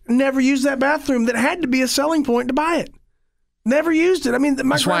place, never use that bathroom that had to be a selling point to buy it. Never used it. I mean,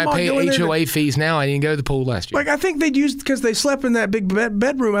 that's why I pay HOA fees now. I didn't go to the pool last year. Like, I think they'd use, because they slept in that big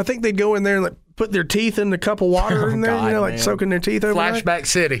bedroom, I think they'd go in there and put their teeth in the cup of water in there, God, soaking their teeth overnight. Flashback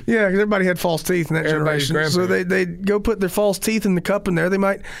City. Yeah, because everybody had false teeth in that generation. So they'd go put their false teeth in the cup in there. They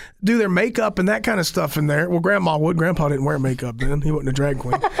might do their makeup and that kind of stuff in there. Well, Grandma would. Grandpa didn't wear makeup then. He wasn't a drag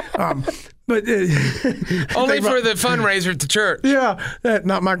queen. But only for the fundraiser at the church. Yeah,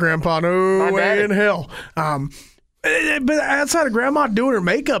 not my grandpa. No way in hell. But outside of Grandma doing her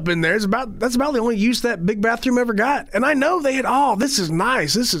makeup in there, that's about the only use that big bathroom ever got. And I know they had, this is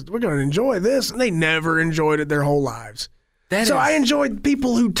nice. We're going to enjoy this. And they never enjoyed it their whole lives. I enjoyed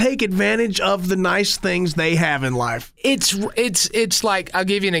people who take advantage of the nice things they have in life. It's like, I'll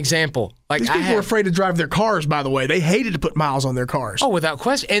give you an example. Like, these people were afraid to drive their cars, by the way. They hated to put miles on their cars. Oh, without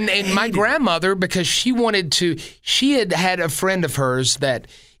question. And my grandmother, because she had a friend of hers that,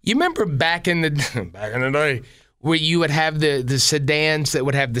 you remember back in the day, where you would have the sedans that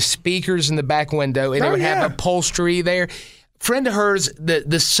would have the speakers in the back window, and it would have upholstery there. Friend of hers,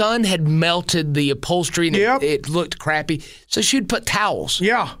 the sun had melted the upholstery, and it looked crappy, so she would put towels.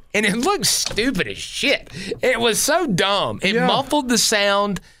 Yeah. And it looked stupid as shit. It was so dumb. It muffled the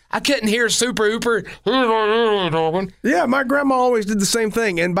sound. I couldn't hear Super Hooper. Yeah, my grandma always did the same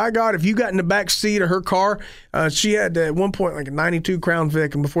thing. And by God, if you got in the back seat of her car, she had at one point like a 92 Crown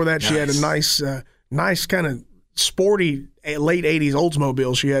Vic, and before that she had a nice kind of sporty late 80s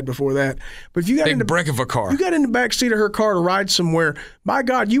Oldsmobile she had before that. But if you got big brick of a car. You got in the back seat of her car to ride somewhere, by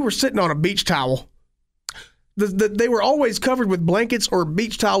God, you were sitting on a beach towel. They were always covered with blankets or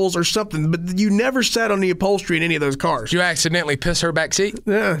beach towels or something, but you never sat on the upholstery in any of those cars. Did you accidentally piss her back seat?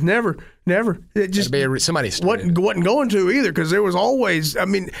 Yeah, never. It just somebody's wasn't going to either, because there was always,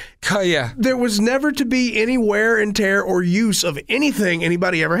 there was never to be any wear and tear or use of anything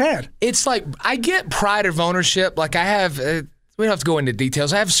anybody ever had. It's like, I get pride of ownership. Like I have, we don't have to go into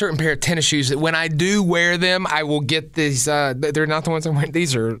details. I have a certain pair of tennis shoes that when I do wear them, I will get these. They're not the ones I'm wearing.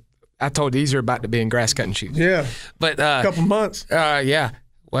 These are about to be in grass cutting shoes. Yeah. But a couple months. Yeah.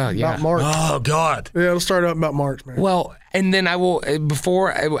 Well, yeah. About March. Oh, God. Yeah, it'll start up about March, man. Well, and then I will,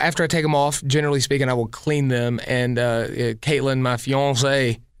 after I take them off, generally speaking, I will clean them. And Caitlin, my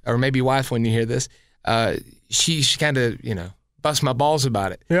fiance, or maybe wife when you hear this, she kind of, busts my balls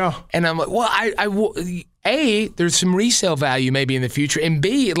about it. Yeah. And I'm like, well, I will, A, there's some resale value maybe in the future. And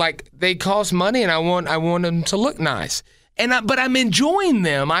B, like, they cost money and I want them to look nice. But I'm enjoying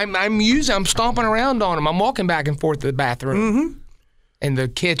them. I'm stomping around on them. I'm walking back and forth to the bathroom and the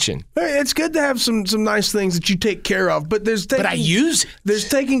kitchen. Hey, it's good to have some nice things that you take care of, but I use it. There's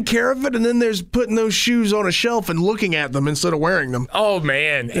taking care of it, and then there's putting those shoes on a shelf and looking at them instead of wearing them. Oh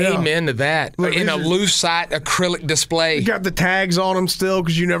man, yeah. Amen to that. Look, in a lucite acrylic display. You got the tags on them still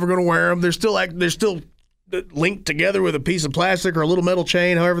because you're never going to wear them. They're still linked together with a piece of plastic or a little metal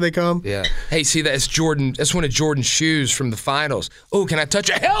chain, however they come. Yeah. Hey, see, that's Jordan. That's one of Jordan's shoes from the finals. Oh, can I touch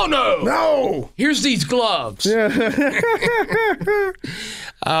it? Hell no! No! Here's these gloves. Yeah.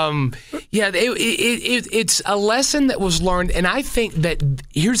 It's a lesson that was learned, and I think that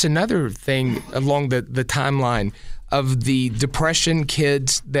here's another thing along the timeline of the Depression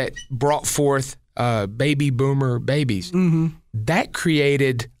kids that brought forth baby boomer babies. Mm-hmm. That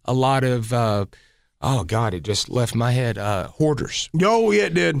created a lot of oh God, it just left my head. Hoarders. Oh, yeah,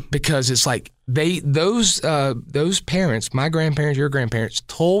 it did. Because it's like those parents, my grandparents, your grandparents,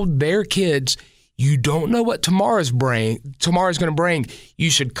 told their kids, you don't know what tomorrow's going to bring.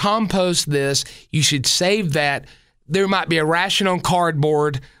 You should compost this. You should save that. There might be a ration on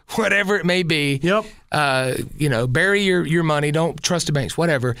cardboard, whatever it may be. Yep. Bury your money. Don't trust the banks.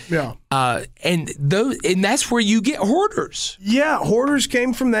 Whatever. Yeah. And that's where you get hoarders. Yeah, hoarders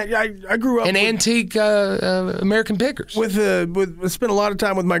came from that. I grew up and antique American pickers. I spent a lot of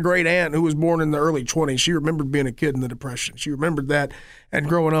time with my great aunt who was born in the early 20s. She remembered being a kid in the Depression. She remembered that and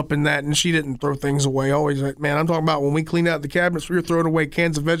growing up in that, and she didn't throw things away. Always like, man, I'm talking about when we cleaned out the cabinets, we were throwing away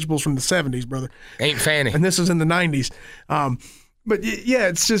cans of vegetables from the 70s, brother. Ain't fanny. And this is in the 90s. But yeah,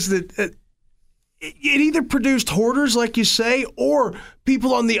 it's just that it either produced hoarders, like you say, or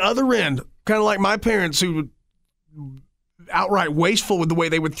people on the other end, kind of like my parents who would outright wasteful with the way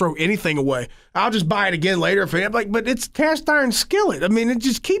they would throw anything away. I'll just buy it again later. But it's cast iron skillet. I mean,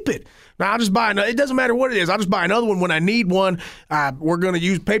 just keep it. Now I'll just buy another. It doesn't matter what it is. I'll just buy another one when I need one. We're going to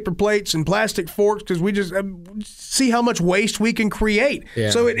use paper plates and plastic forks because we just see how much waste we can create.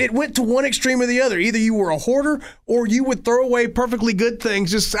 Yeah. So it went to one extreme or the other. Either you were a hoarder or you would throw away perfectly good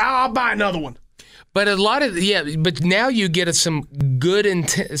things. Just, I'll buy another one. But but now you get some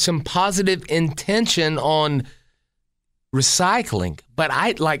some positive intention on recycling. But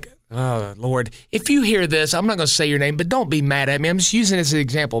oh Lord, if you hear this, I'm not going to say your name, but don't be mad at me. I'm just using it as an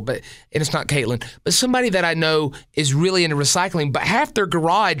example, and it's not Caitlin, but somebody that I know is really into recycling, but half their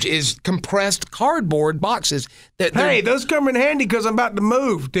garage is compressed cardboard boxes. Hey, those come in handy because I'm about to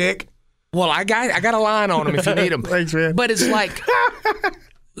move, Dick. Well, I got a line on them if you need them. Thanks, man. But it's like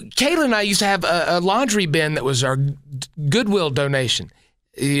Caitlin and I used to have a laundry bin that was our Goodwill donation.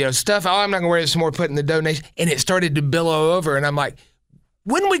 Stuff, I'm not going to wear this anymore, put in the donation. And it started to billow over. And I'm like,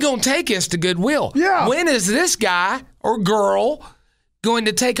 when are we going to take this to Goodwill? Yeah. When is this guy or girl going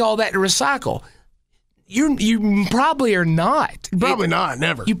to take all that to recycle? You probably are not. Probably not,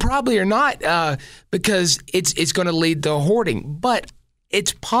 never. You probably are not because it's going to lead to hoarding. But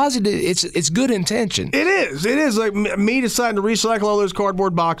it's positive. It's good intention. It is. It is. Like me deciding to recycle all those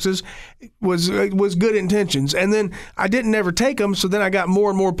cardboard boxes was good intentions. And then I didn't ever take them, so then I got more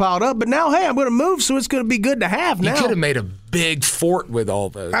and more piled up. But now, hey, I'm going to move, so it's going to be good to have now. You could have made a big fort with all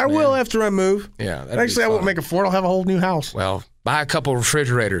those. I will after I move. Yeah. Actually, I won't make a fort. I'll have a whole new house. Well, buy a couple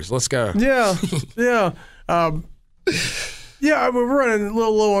refrigerators. Let's go. Yeah. Yeah. Yeah, we're running a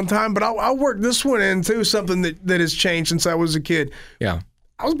little low on time, but I'll work this one in, too, something that has changed since I was a kid. Yeah.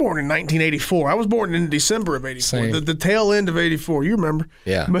 I was born in 1984. I was born in December of 84, the tail end of 84. You remember.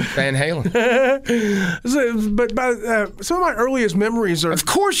 Yeah, Van Halen. But some of my earliest memories are... Of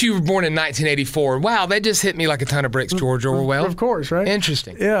course you were born in 1984. Wow, that just hit me like a ton of bricks, George Orwell. Of course, right?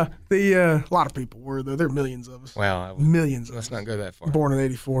 Interesting. Yeah. A lot of people were, though. There are millions of us. Well, millions of us. Let's not go that far. Born in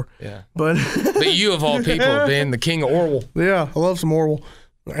 84. Yeah. But you, of all people, being the king of Orwell. Yeah, I love some Orwell.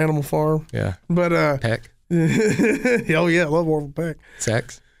 Animal Farm. Yeah. But... Peck. Oh, yeah, I love Orville Peck.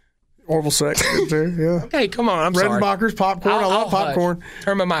 Sex. Orville sex there, yeah. Hey, come on, I'm sorry. Redenbacher's popcorn. I love popcorn.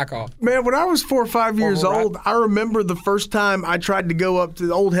 Turn my mic off. Man, when I was 4 or 5 years old, I remember the first time I tried to go up to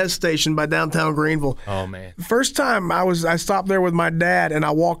the old Hess station by downtown Greenville. Oh, man. The first time I stopped there with my dad and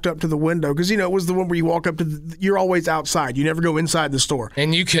I walked up to the window because, it was the one where you walk up to you're always outside. You never go inside the store.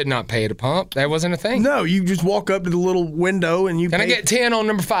 And you could not pay at a pump. That wasn't a thing. No, you just walk up to the little window and you Can I get 10 on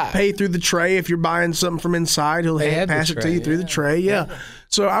number 5? Pay through the tray. If you're buying something from inside, he'll pass it to you through the tray. Yeah.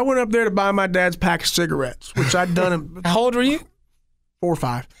 So I went up there to buy my dad's pack of cigarettes, which I'd done. How old were you? 4 or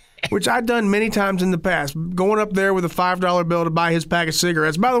 5, which I'd done many times in the past. Going up there with a $5 bill to buy his pack of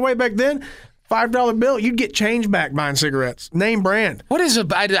cigarettes. By the way, back then, $5 bill, you'd get change back buying cigarettes. Name brand.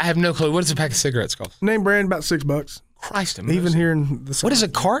 I have no clue. What does a pack of cigarettes cost? Name brand, about $6. Christ, amazing. Even here in the South. What is a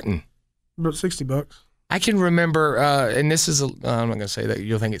carton? About $60. I can remember, and this is, I'm not going to say that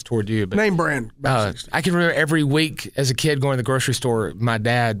you'll think it's toward you, but name brand. I can remember every week as a kid going to the grocery store, my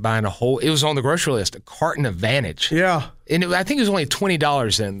dad buying it was on the grocery list, a carton of Vantage. Yeah. And I think it was only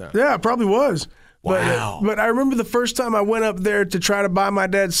 $20 then, though. Yeah, it probably was. Wow. But I remember the first time I went up there to try to buy my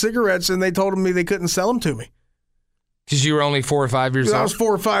dad cigarettes, and they told me they couldn't sell them to me. Because you were only 4 or 5 years old? I was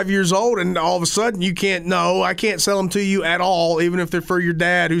 4 or 5 years old, and all of a sudden, I can't sell them to you at all, even if they're for your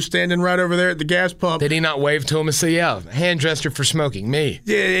dad who's standing right over there at the gas pump. Did he not wave to him and say, yeah, hand gesture for smoking, me?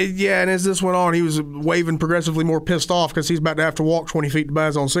 Yeah, and as this went on, he was waving progressively more pissed off because he's about to have to walk 20 feet to buy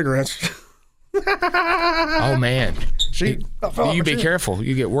his own cigarettes. Oh, man. You be careful.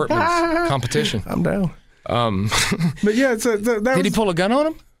 You get workman's competition. I'm down. But yeah, did he pull a gun on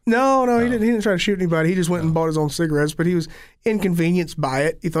him? No, he didn't try to shoot anybody. He just went and bought his own cigarettes, but he was inconvenienced by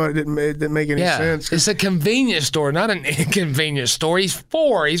it. He thought it didn't make any sense. It's a convenience store, not an inconvenience store. He's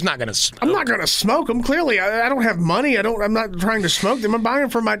 4. He's not going to smoke. I'm not going to smoke them. Clearly, I don't have money. I'm not trying to smoke them.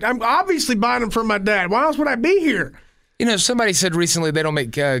 I'm obviously buying them for my dad. Why else would I be here? Somebody said recently they don't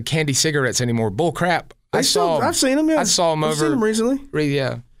make candy cigarettes anymore. Bull crap. I've seen them. Yeah. I saw them over. I've seen them recently.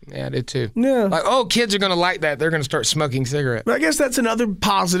 Yeah. Yeah, I did too. Yeah. Like, kids are going to like that. They're going to start smoking cigarettes. But I guess that's another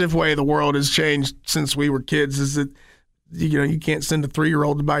positive way the world has changed since we were kids is that, you can't send a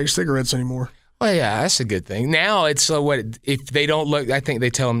 3-year-old to buy your cigarettes anymore. Well, yeah, that's a good thing. Now it's if they don't look, I think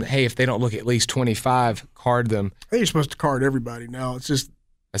they tell them, hey, if they don't look at least 25, card them. I think you're supposed to card everybody now. It's just.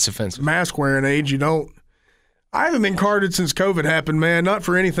 That's offensive. Mask wearing age, you don't. I haven't been carded since COVID happened, man. Not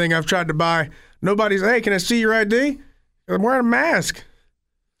for anything I've tried to buy. Nobody's, hey, can I see your ID? I'm wearing a mask.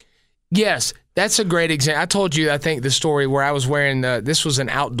 Yes, that's a great example. I told you, I think, the story where I was wearing, this was an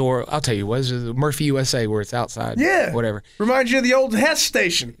outdoor, I'll tell you, was it Murphy, USA, where it's outside? Yeah. Whatever. Reminds you of the old Hess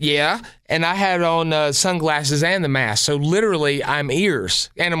station. Yeah, and I had on sunglasses and the mask, so literally I'm ears,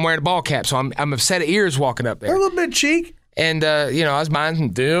 and I'm wearing a ball cap, so I'm a set of ears walking up there. They're a little bit cheek. And, I was buying some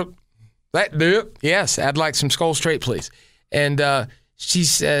dip. That dip? Yes, I'd like some Skull Straight, please. And she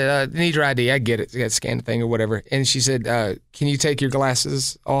said, need your ID. I get it. You got to scan the thing or whatever. And she said, can you take your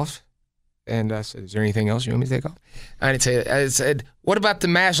glasses off? And I said, is there anything else you want me to take off? I didn't say it. I said, what about the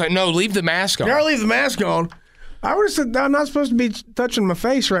mask? Like, no, leave the mask on. You gotta leave the mask on. I would have said, I'm not supposed to be touching my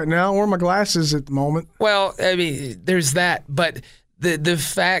face right now or my glasses at the moment. Well, I mean, there's that. But the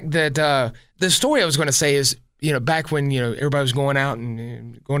fact that the story I was going to say is, back when, everybody was going out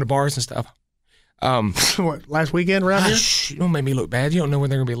and going to bars and stuff. What, last weekend around here? You don't make me look bad. You don't know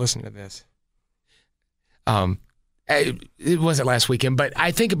when they're going to be listening to this. It wasn't last weekend, but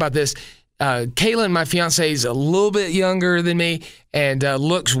I think about this. Kaylin, my fiance, is a little bit younger than me and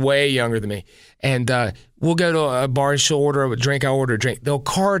looks way younger than me. And we'll go to a bar and she'll order a drink. I'll order a drink. They'll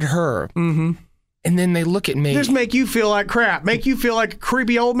card her. Mm-hmm. And then they look at me. Just make you feel like crap. Make you feel like a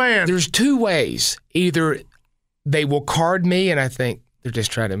creepy old man. There's 2 ways. Either they will card me and I think they're just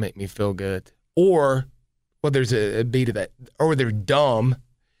trying to make me feel good. Or, well, there's a B to that. Or they're dumb.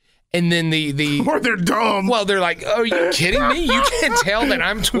 And then the or they're dumb. Well, they're like, oh, are you kidding me? You can't tell that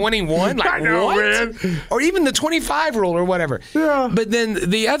I'm 21? Like, I know, what? Man. Or even the 25 rule or whatever. Yeah. But then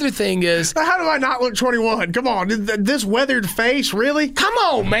the other thing is... How do I not look 21? Come on. This weathered face, really? Come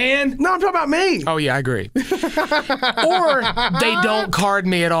on, man. No, I'm talking about me. Oh, yeah, I agree. Or they don't card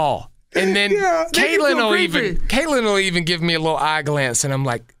me at all. And then Caitlin will even give me a little eye glance, and I'm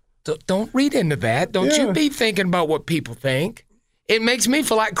like, don't read into that. Don't you be thinking about what people think. It makes me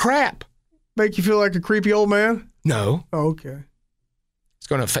feel like crap. Make you feel like a creepy old man? No. Oh, okay. It's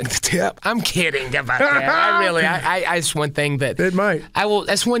going to affect the tip. I'm kidding about that. I it's one thing that... It might.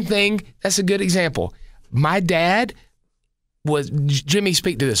 That's one thing. That's a good example. My dad Jimmy,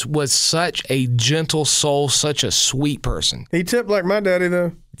 speak to this, was such a gentle soul, such a sweet person. He tipped like my daddy,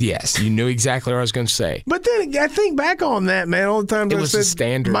 though. Yes, you knew exactly what I was going to say. But then I think back on that, man, all the times it was I said the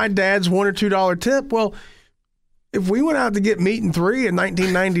standard. My dad's $1 or $2 tip. Well, if we went out to get meat and three in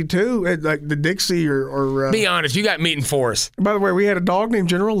 1992 at like the Dixie or be honest, you got meat and fours. By the way, we had a dog named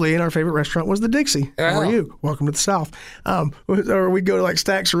General Lee, and our favorite restaurant was the Dixie. How are you? Welcome to the South. Or we'd go to like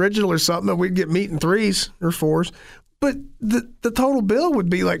Stack's Original or something, and we'd get meat and threes or fours. But the total bill would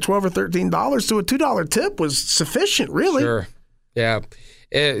be like $12 or $13, so a $2 tip was sufficient, really. Sure. Yeah.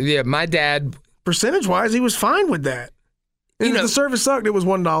 Yeah. My dad, percentage-wise, he was fine with that. And if the service sucked, it was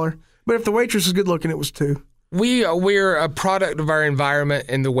 $1. But if the waitress was good-looking, it was $2. We're a product of our environment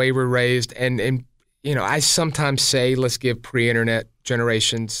and the way we're raised. And I sometimes say, let's give pre-internet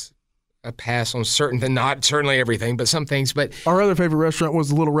generations a pass on certain things, not certainly everything, but some things. But our other favorite restaurant was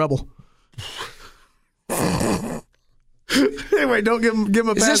the Little Rebel. Anyway, don't give him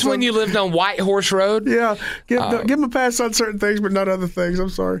a pass. Is this when you lived on White Horse Road? Yeah. Give him a pass on certain things, but not other things. I'm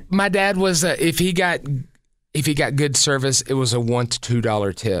sorry. My dad was, if he got good service, it was a $1 to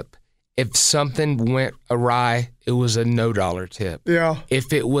 $2 tip. If something went awry, it was a $0 tip. Yeah.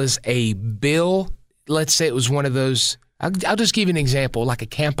 If it was a bill, let's say it was one of those, I'll just give you an example, like a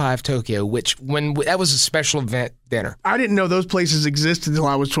Kampai of Tokyo, that was a special event dinner. I didn't know those places existed until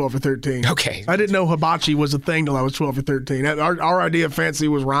I was 12 or 13. Okay. I didn't know hibachi was a thing till I was 12 or 13. Our idea of fancy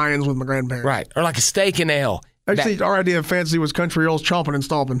was Ryan's with my grandparents. Right. Or like a steak and ale. Actually, our idea of fancy was Country Old's chomping and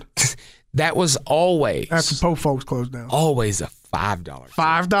stomping. That was always. After Po Folks closed down. Always a $5 tip.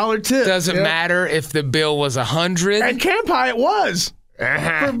 $5 tip. Doesn't matter if the bill was $100. At Kampai, it was.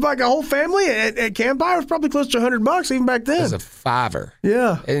 For like a whole family at Kampai, it was probably close to $100 even back then. It was a $5.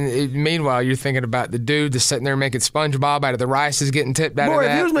 Yeah. And meanwhile, you're thinking about the dude that's sitting there making SpongeBob out of the rice is getting tipped out of that. Boy,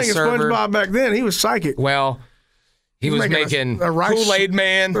 if he was making SpongeBob back then, he was psychic. Well, he was making a rice, Kool-Aid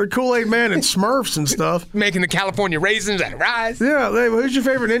Man. Or Kool-Aid Man and Smurfs and stuff. Making the California raisins out of rice. Yeah. Who's your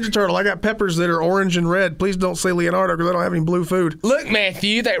favorite Ninja Turtle? I got peppers that are orange and red. Please don't say Leonardo because I don't have any blue food. Look,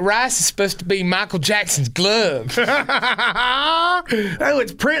 Matthew, that rice is supposed to be Michael Jackson's glove. Oh,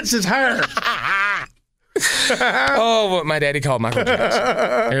 it's Prince's hair. Oh, what my daddy called Michael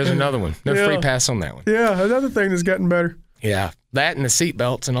Jackson. There's another one. No free pass on that one. Yeah, another thing that's gotten better. Yeah, that and the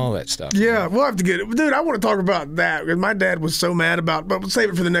seatbelts and all that stuff. Yeah, we'll have to get it. Dude, I want to talk about that because my dad was so mad about, but we'll save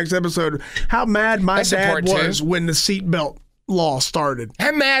it for the next episode, how mad my dad was when the seatbelt law started.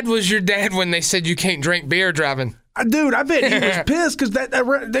 How mad was your dad when they said you can't drink beer driving? Dude, I bet he was pissed because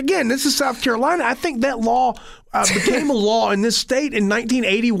again, this is South Carolina. I think that law became a law in this state in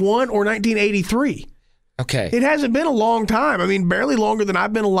 1981 or 1983. Okay. It hasn't been a long time. I mean, barely longer than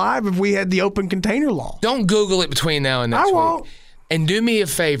I've been alive if we had the open container law. Don't Google it between now and next week. I won't. And do me a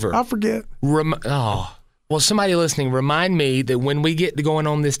favor. I'll forget. Well, somebody listening, remind me that when we get to going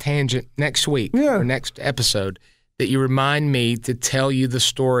on this tangent next week or next episode, that you remind me to tell you the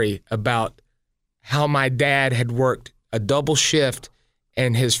story about how my dad had worked a double shift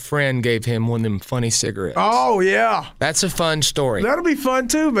and his friend gave him one of them funny cigarettes. Oh, yeah. That's a fun story. That'll be fun,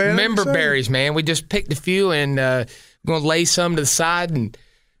 too, man. Member berries, man. We just picked a few and we're going to lay some to the side and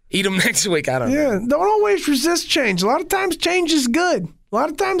eat them next week. I don't know. Yeah, don't always resist change. A lot of times change is good. A lot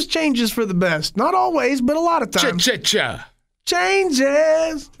of times change is for the best. Not always, but a lot of times. Cha-cha-cha.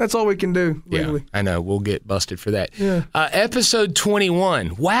 Changes. That's all we can do, legally. Yeah, I know. We'll get busted for that. Yeah. Episode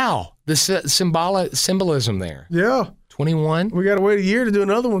 21. Wow. The symbolism there. Yeah. 21? We got to wait a year to do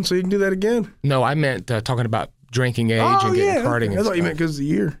another one so you can do that again. No, I meant talking about drinking age and getting karting. I thought you meant because of the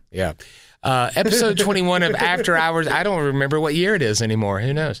year. Yeah. Episode 21 of After Hours. I don't remember what year it is anymore.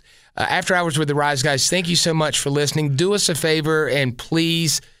 Who knows? After Hours with the Rise Guys. Thank you so much for listening. Do us a favor and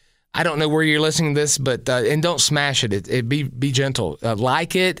please, I don't know where you're listening to this, but and don't smash it. Be gentle.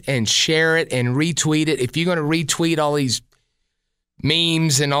 Like it and share it and retweet it. If you're going to retweet all these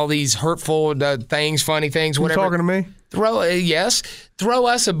memes and all these hurtful things, funny things, whatever. You talking to me? Throw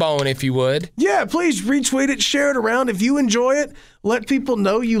us a bone if you would. Yeah, please retweet it, share it around. If you enjoy it, let people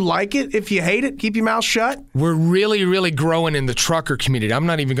know you like it. If you hate it, keep your mouth shut. We're really, really growing in the trucker community. I'm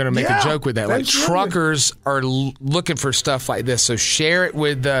not even going to make a joke with that. Like truckers are looking for stuff like this, so share it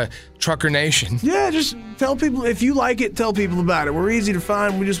with Trucker Nation. Yeah, just tell people if you like it. Tell people about it. We're easy to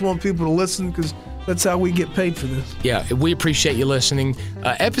find. We just want people to listen because that's how we get paid for this. Yeah, we appreciate you listening.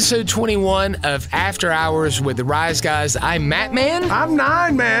 Episode 21 of After Hours with the Rise Guys. I'm Mattman. I'm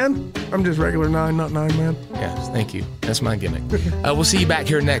Nine Man. I'm just regular Nine, not Nine Man. Yes, thank you. That's my gimmick. We'll see you back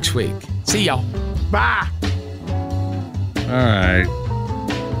here next week. See y'all. Bye. All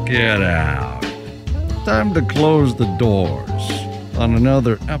right, get out. Time to close the doors on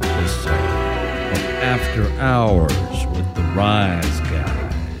another episode of After Hours with the Rise Guys.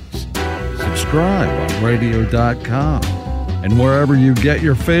 Subscribe on radio.com and wherever you get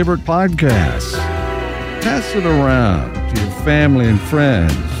your favorite podcasts. Pass it around to your family and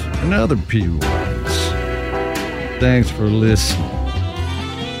friends and other P1s. Thanks for listening.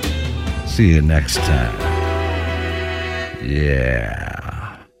 See you next time.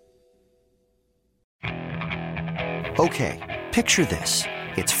 Yeah. Okay, picture this.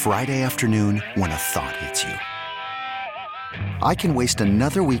 It's Friday afternoon when a thought hits you. I can waste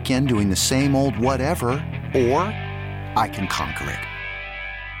another weekend doing the same old whatever, or I can conquer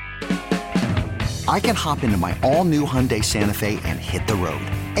it. I can hop into my all-new Hyundai Santa Fe and hit the road.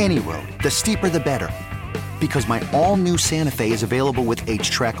 Any road. The steeper, the better. Because my all-new Santa Fe is available with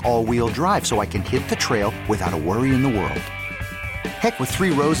H-Track all-wheel drive, so I can hit the trail without a worry in the world. Heck, with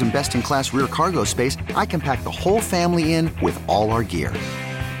 3 rows and best-in-class rear cargo space, I can pack the whole family in with all our gear.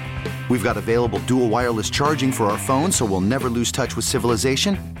 We've got available dual wireless charging for our phones, so we'll never lose touch with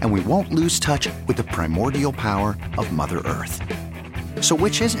civilization, and we won't lose touch with the primordial power of Mother Earth. So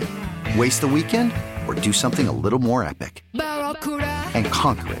which is it? Waste the weekend or do something a little more epic? And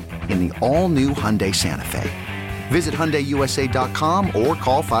conquer it in the all-new Hyundai Santa Fe. Visit HyundaiUSA.com or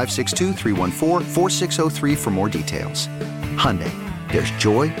call 562-314-4603 for more details. Hyundai, there's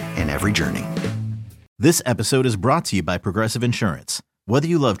joy in every journey. This episode is brought to you by Progressive Insurance. Whether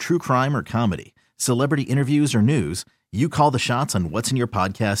you love true crime or comedy, celebrity interviews or news, you call the shots on what's in your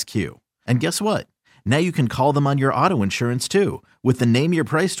podcast queue. And guess what? Now you can call them on your auto insurance too with the Name Your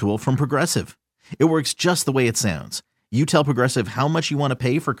Price tool from Progressive. It works just the way it sounds. You tell Progressive how much you want to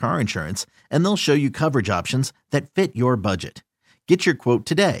pay for car insurance, and they'll show you coverage options that fit your budget. Get your quote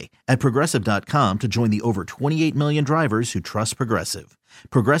today at Progressive.com to join the over 28 million drivers who trust Progressive.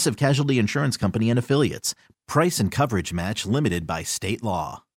 Progressive Casualty Insurance Company and Affiliates. Price and coverage match limited by state law.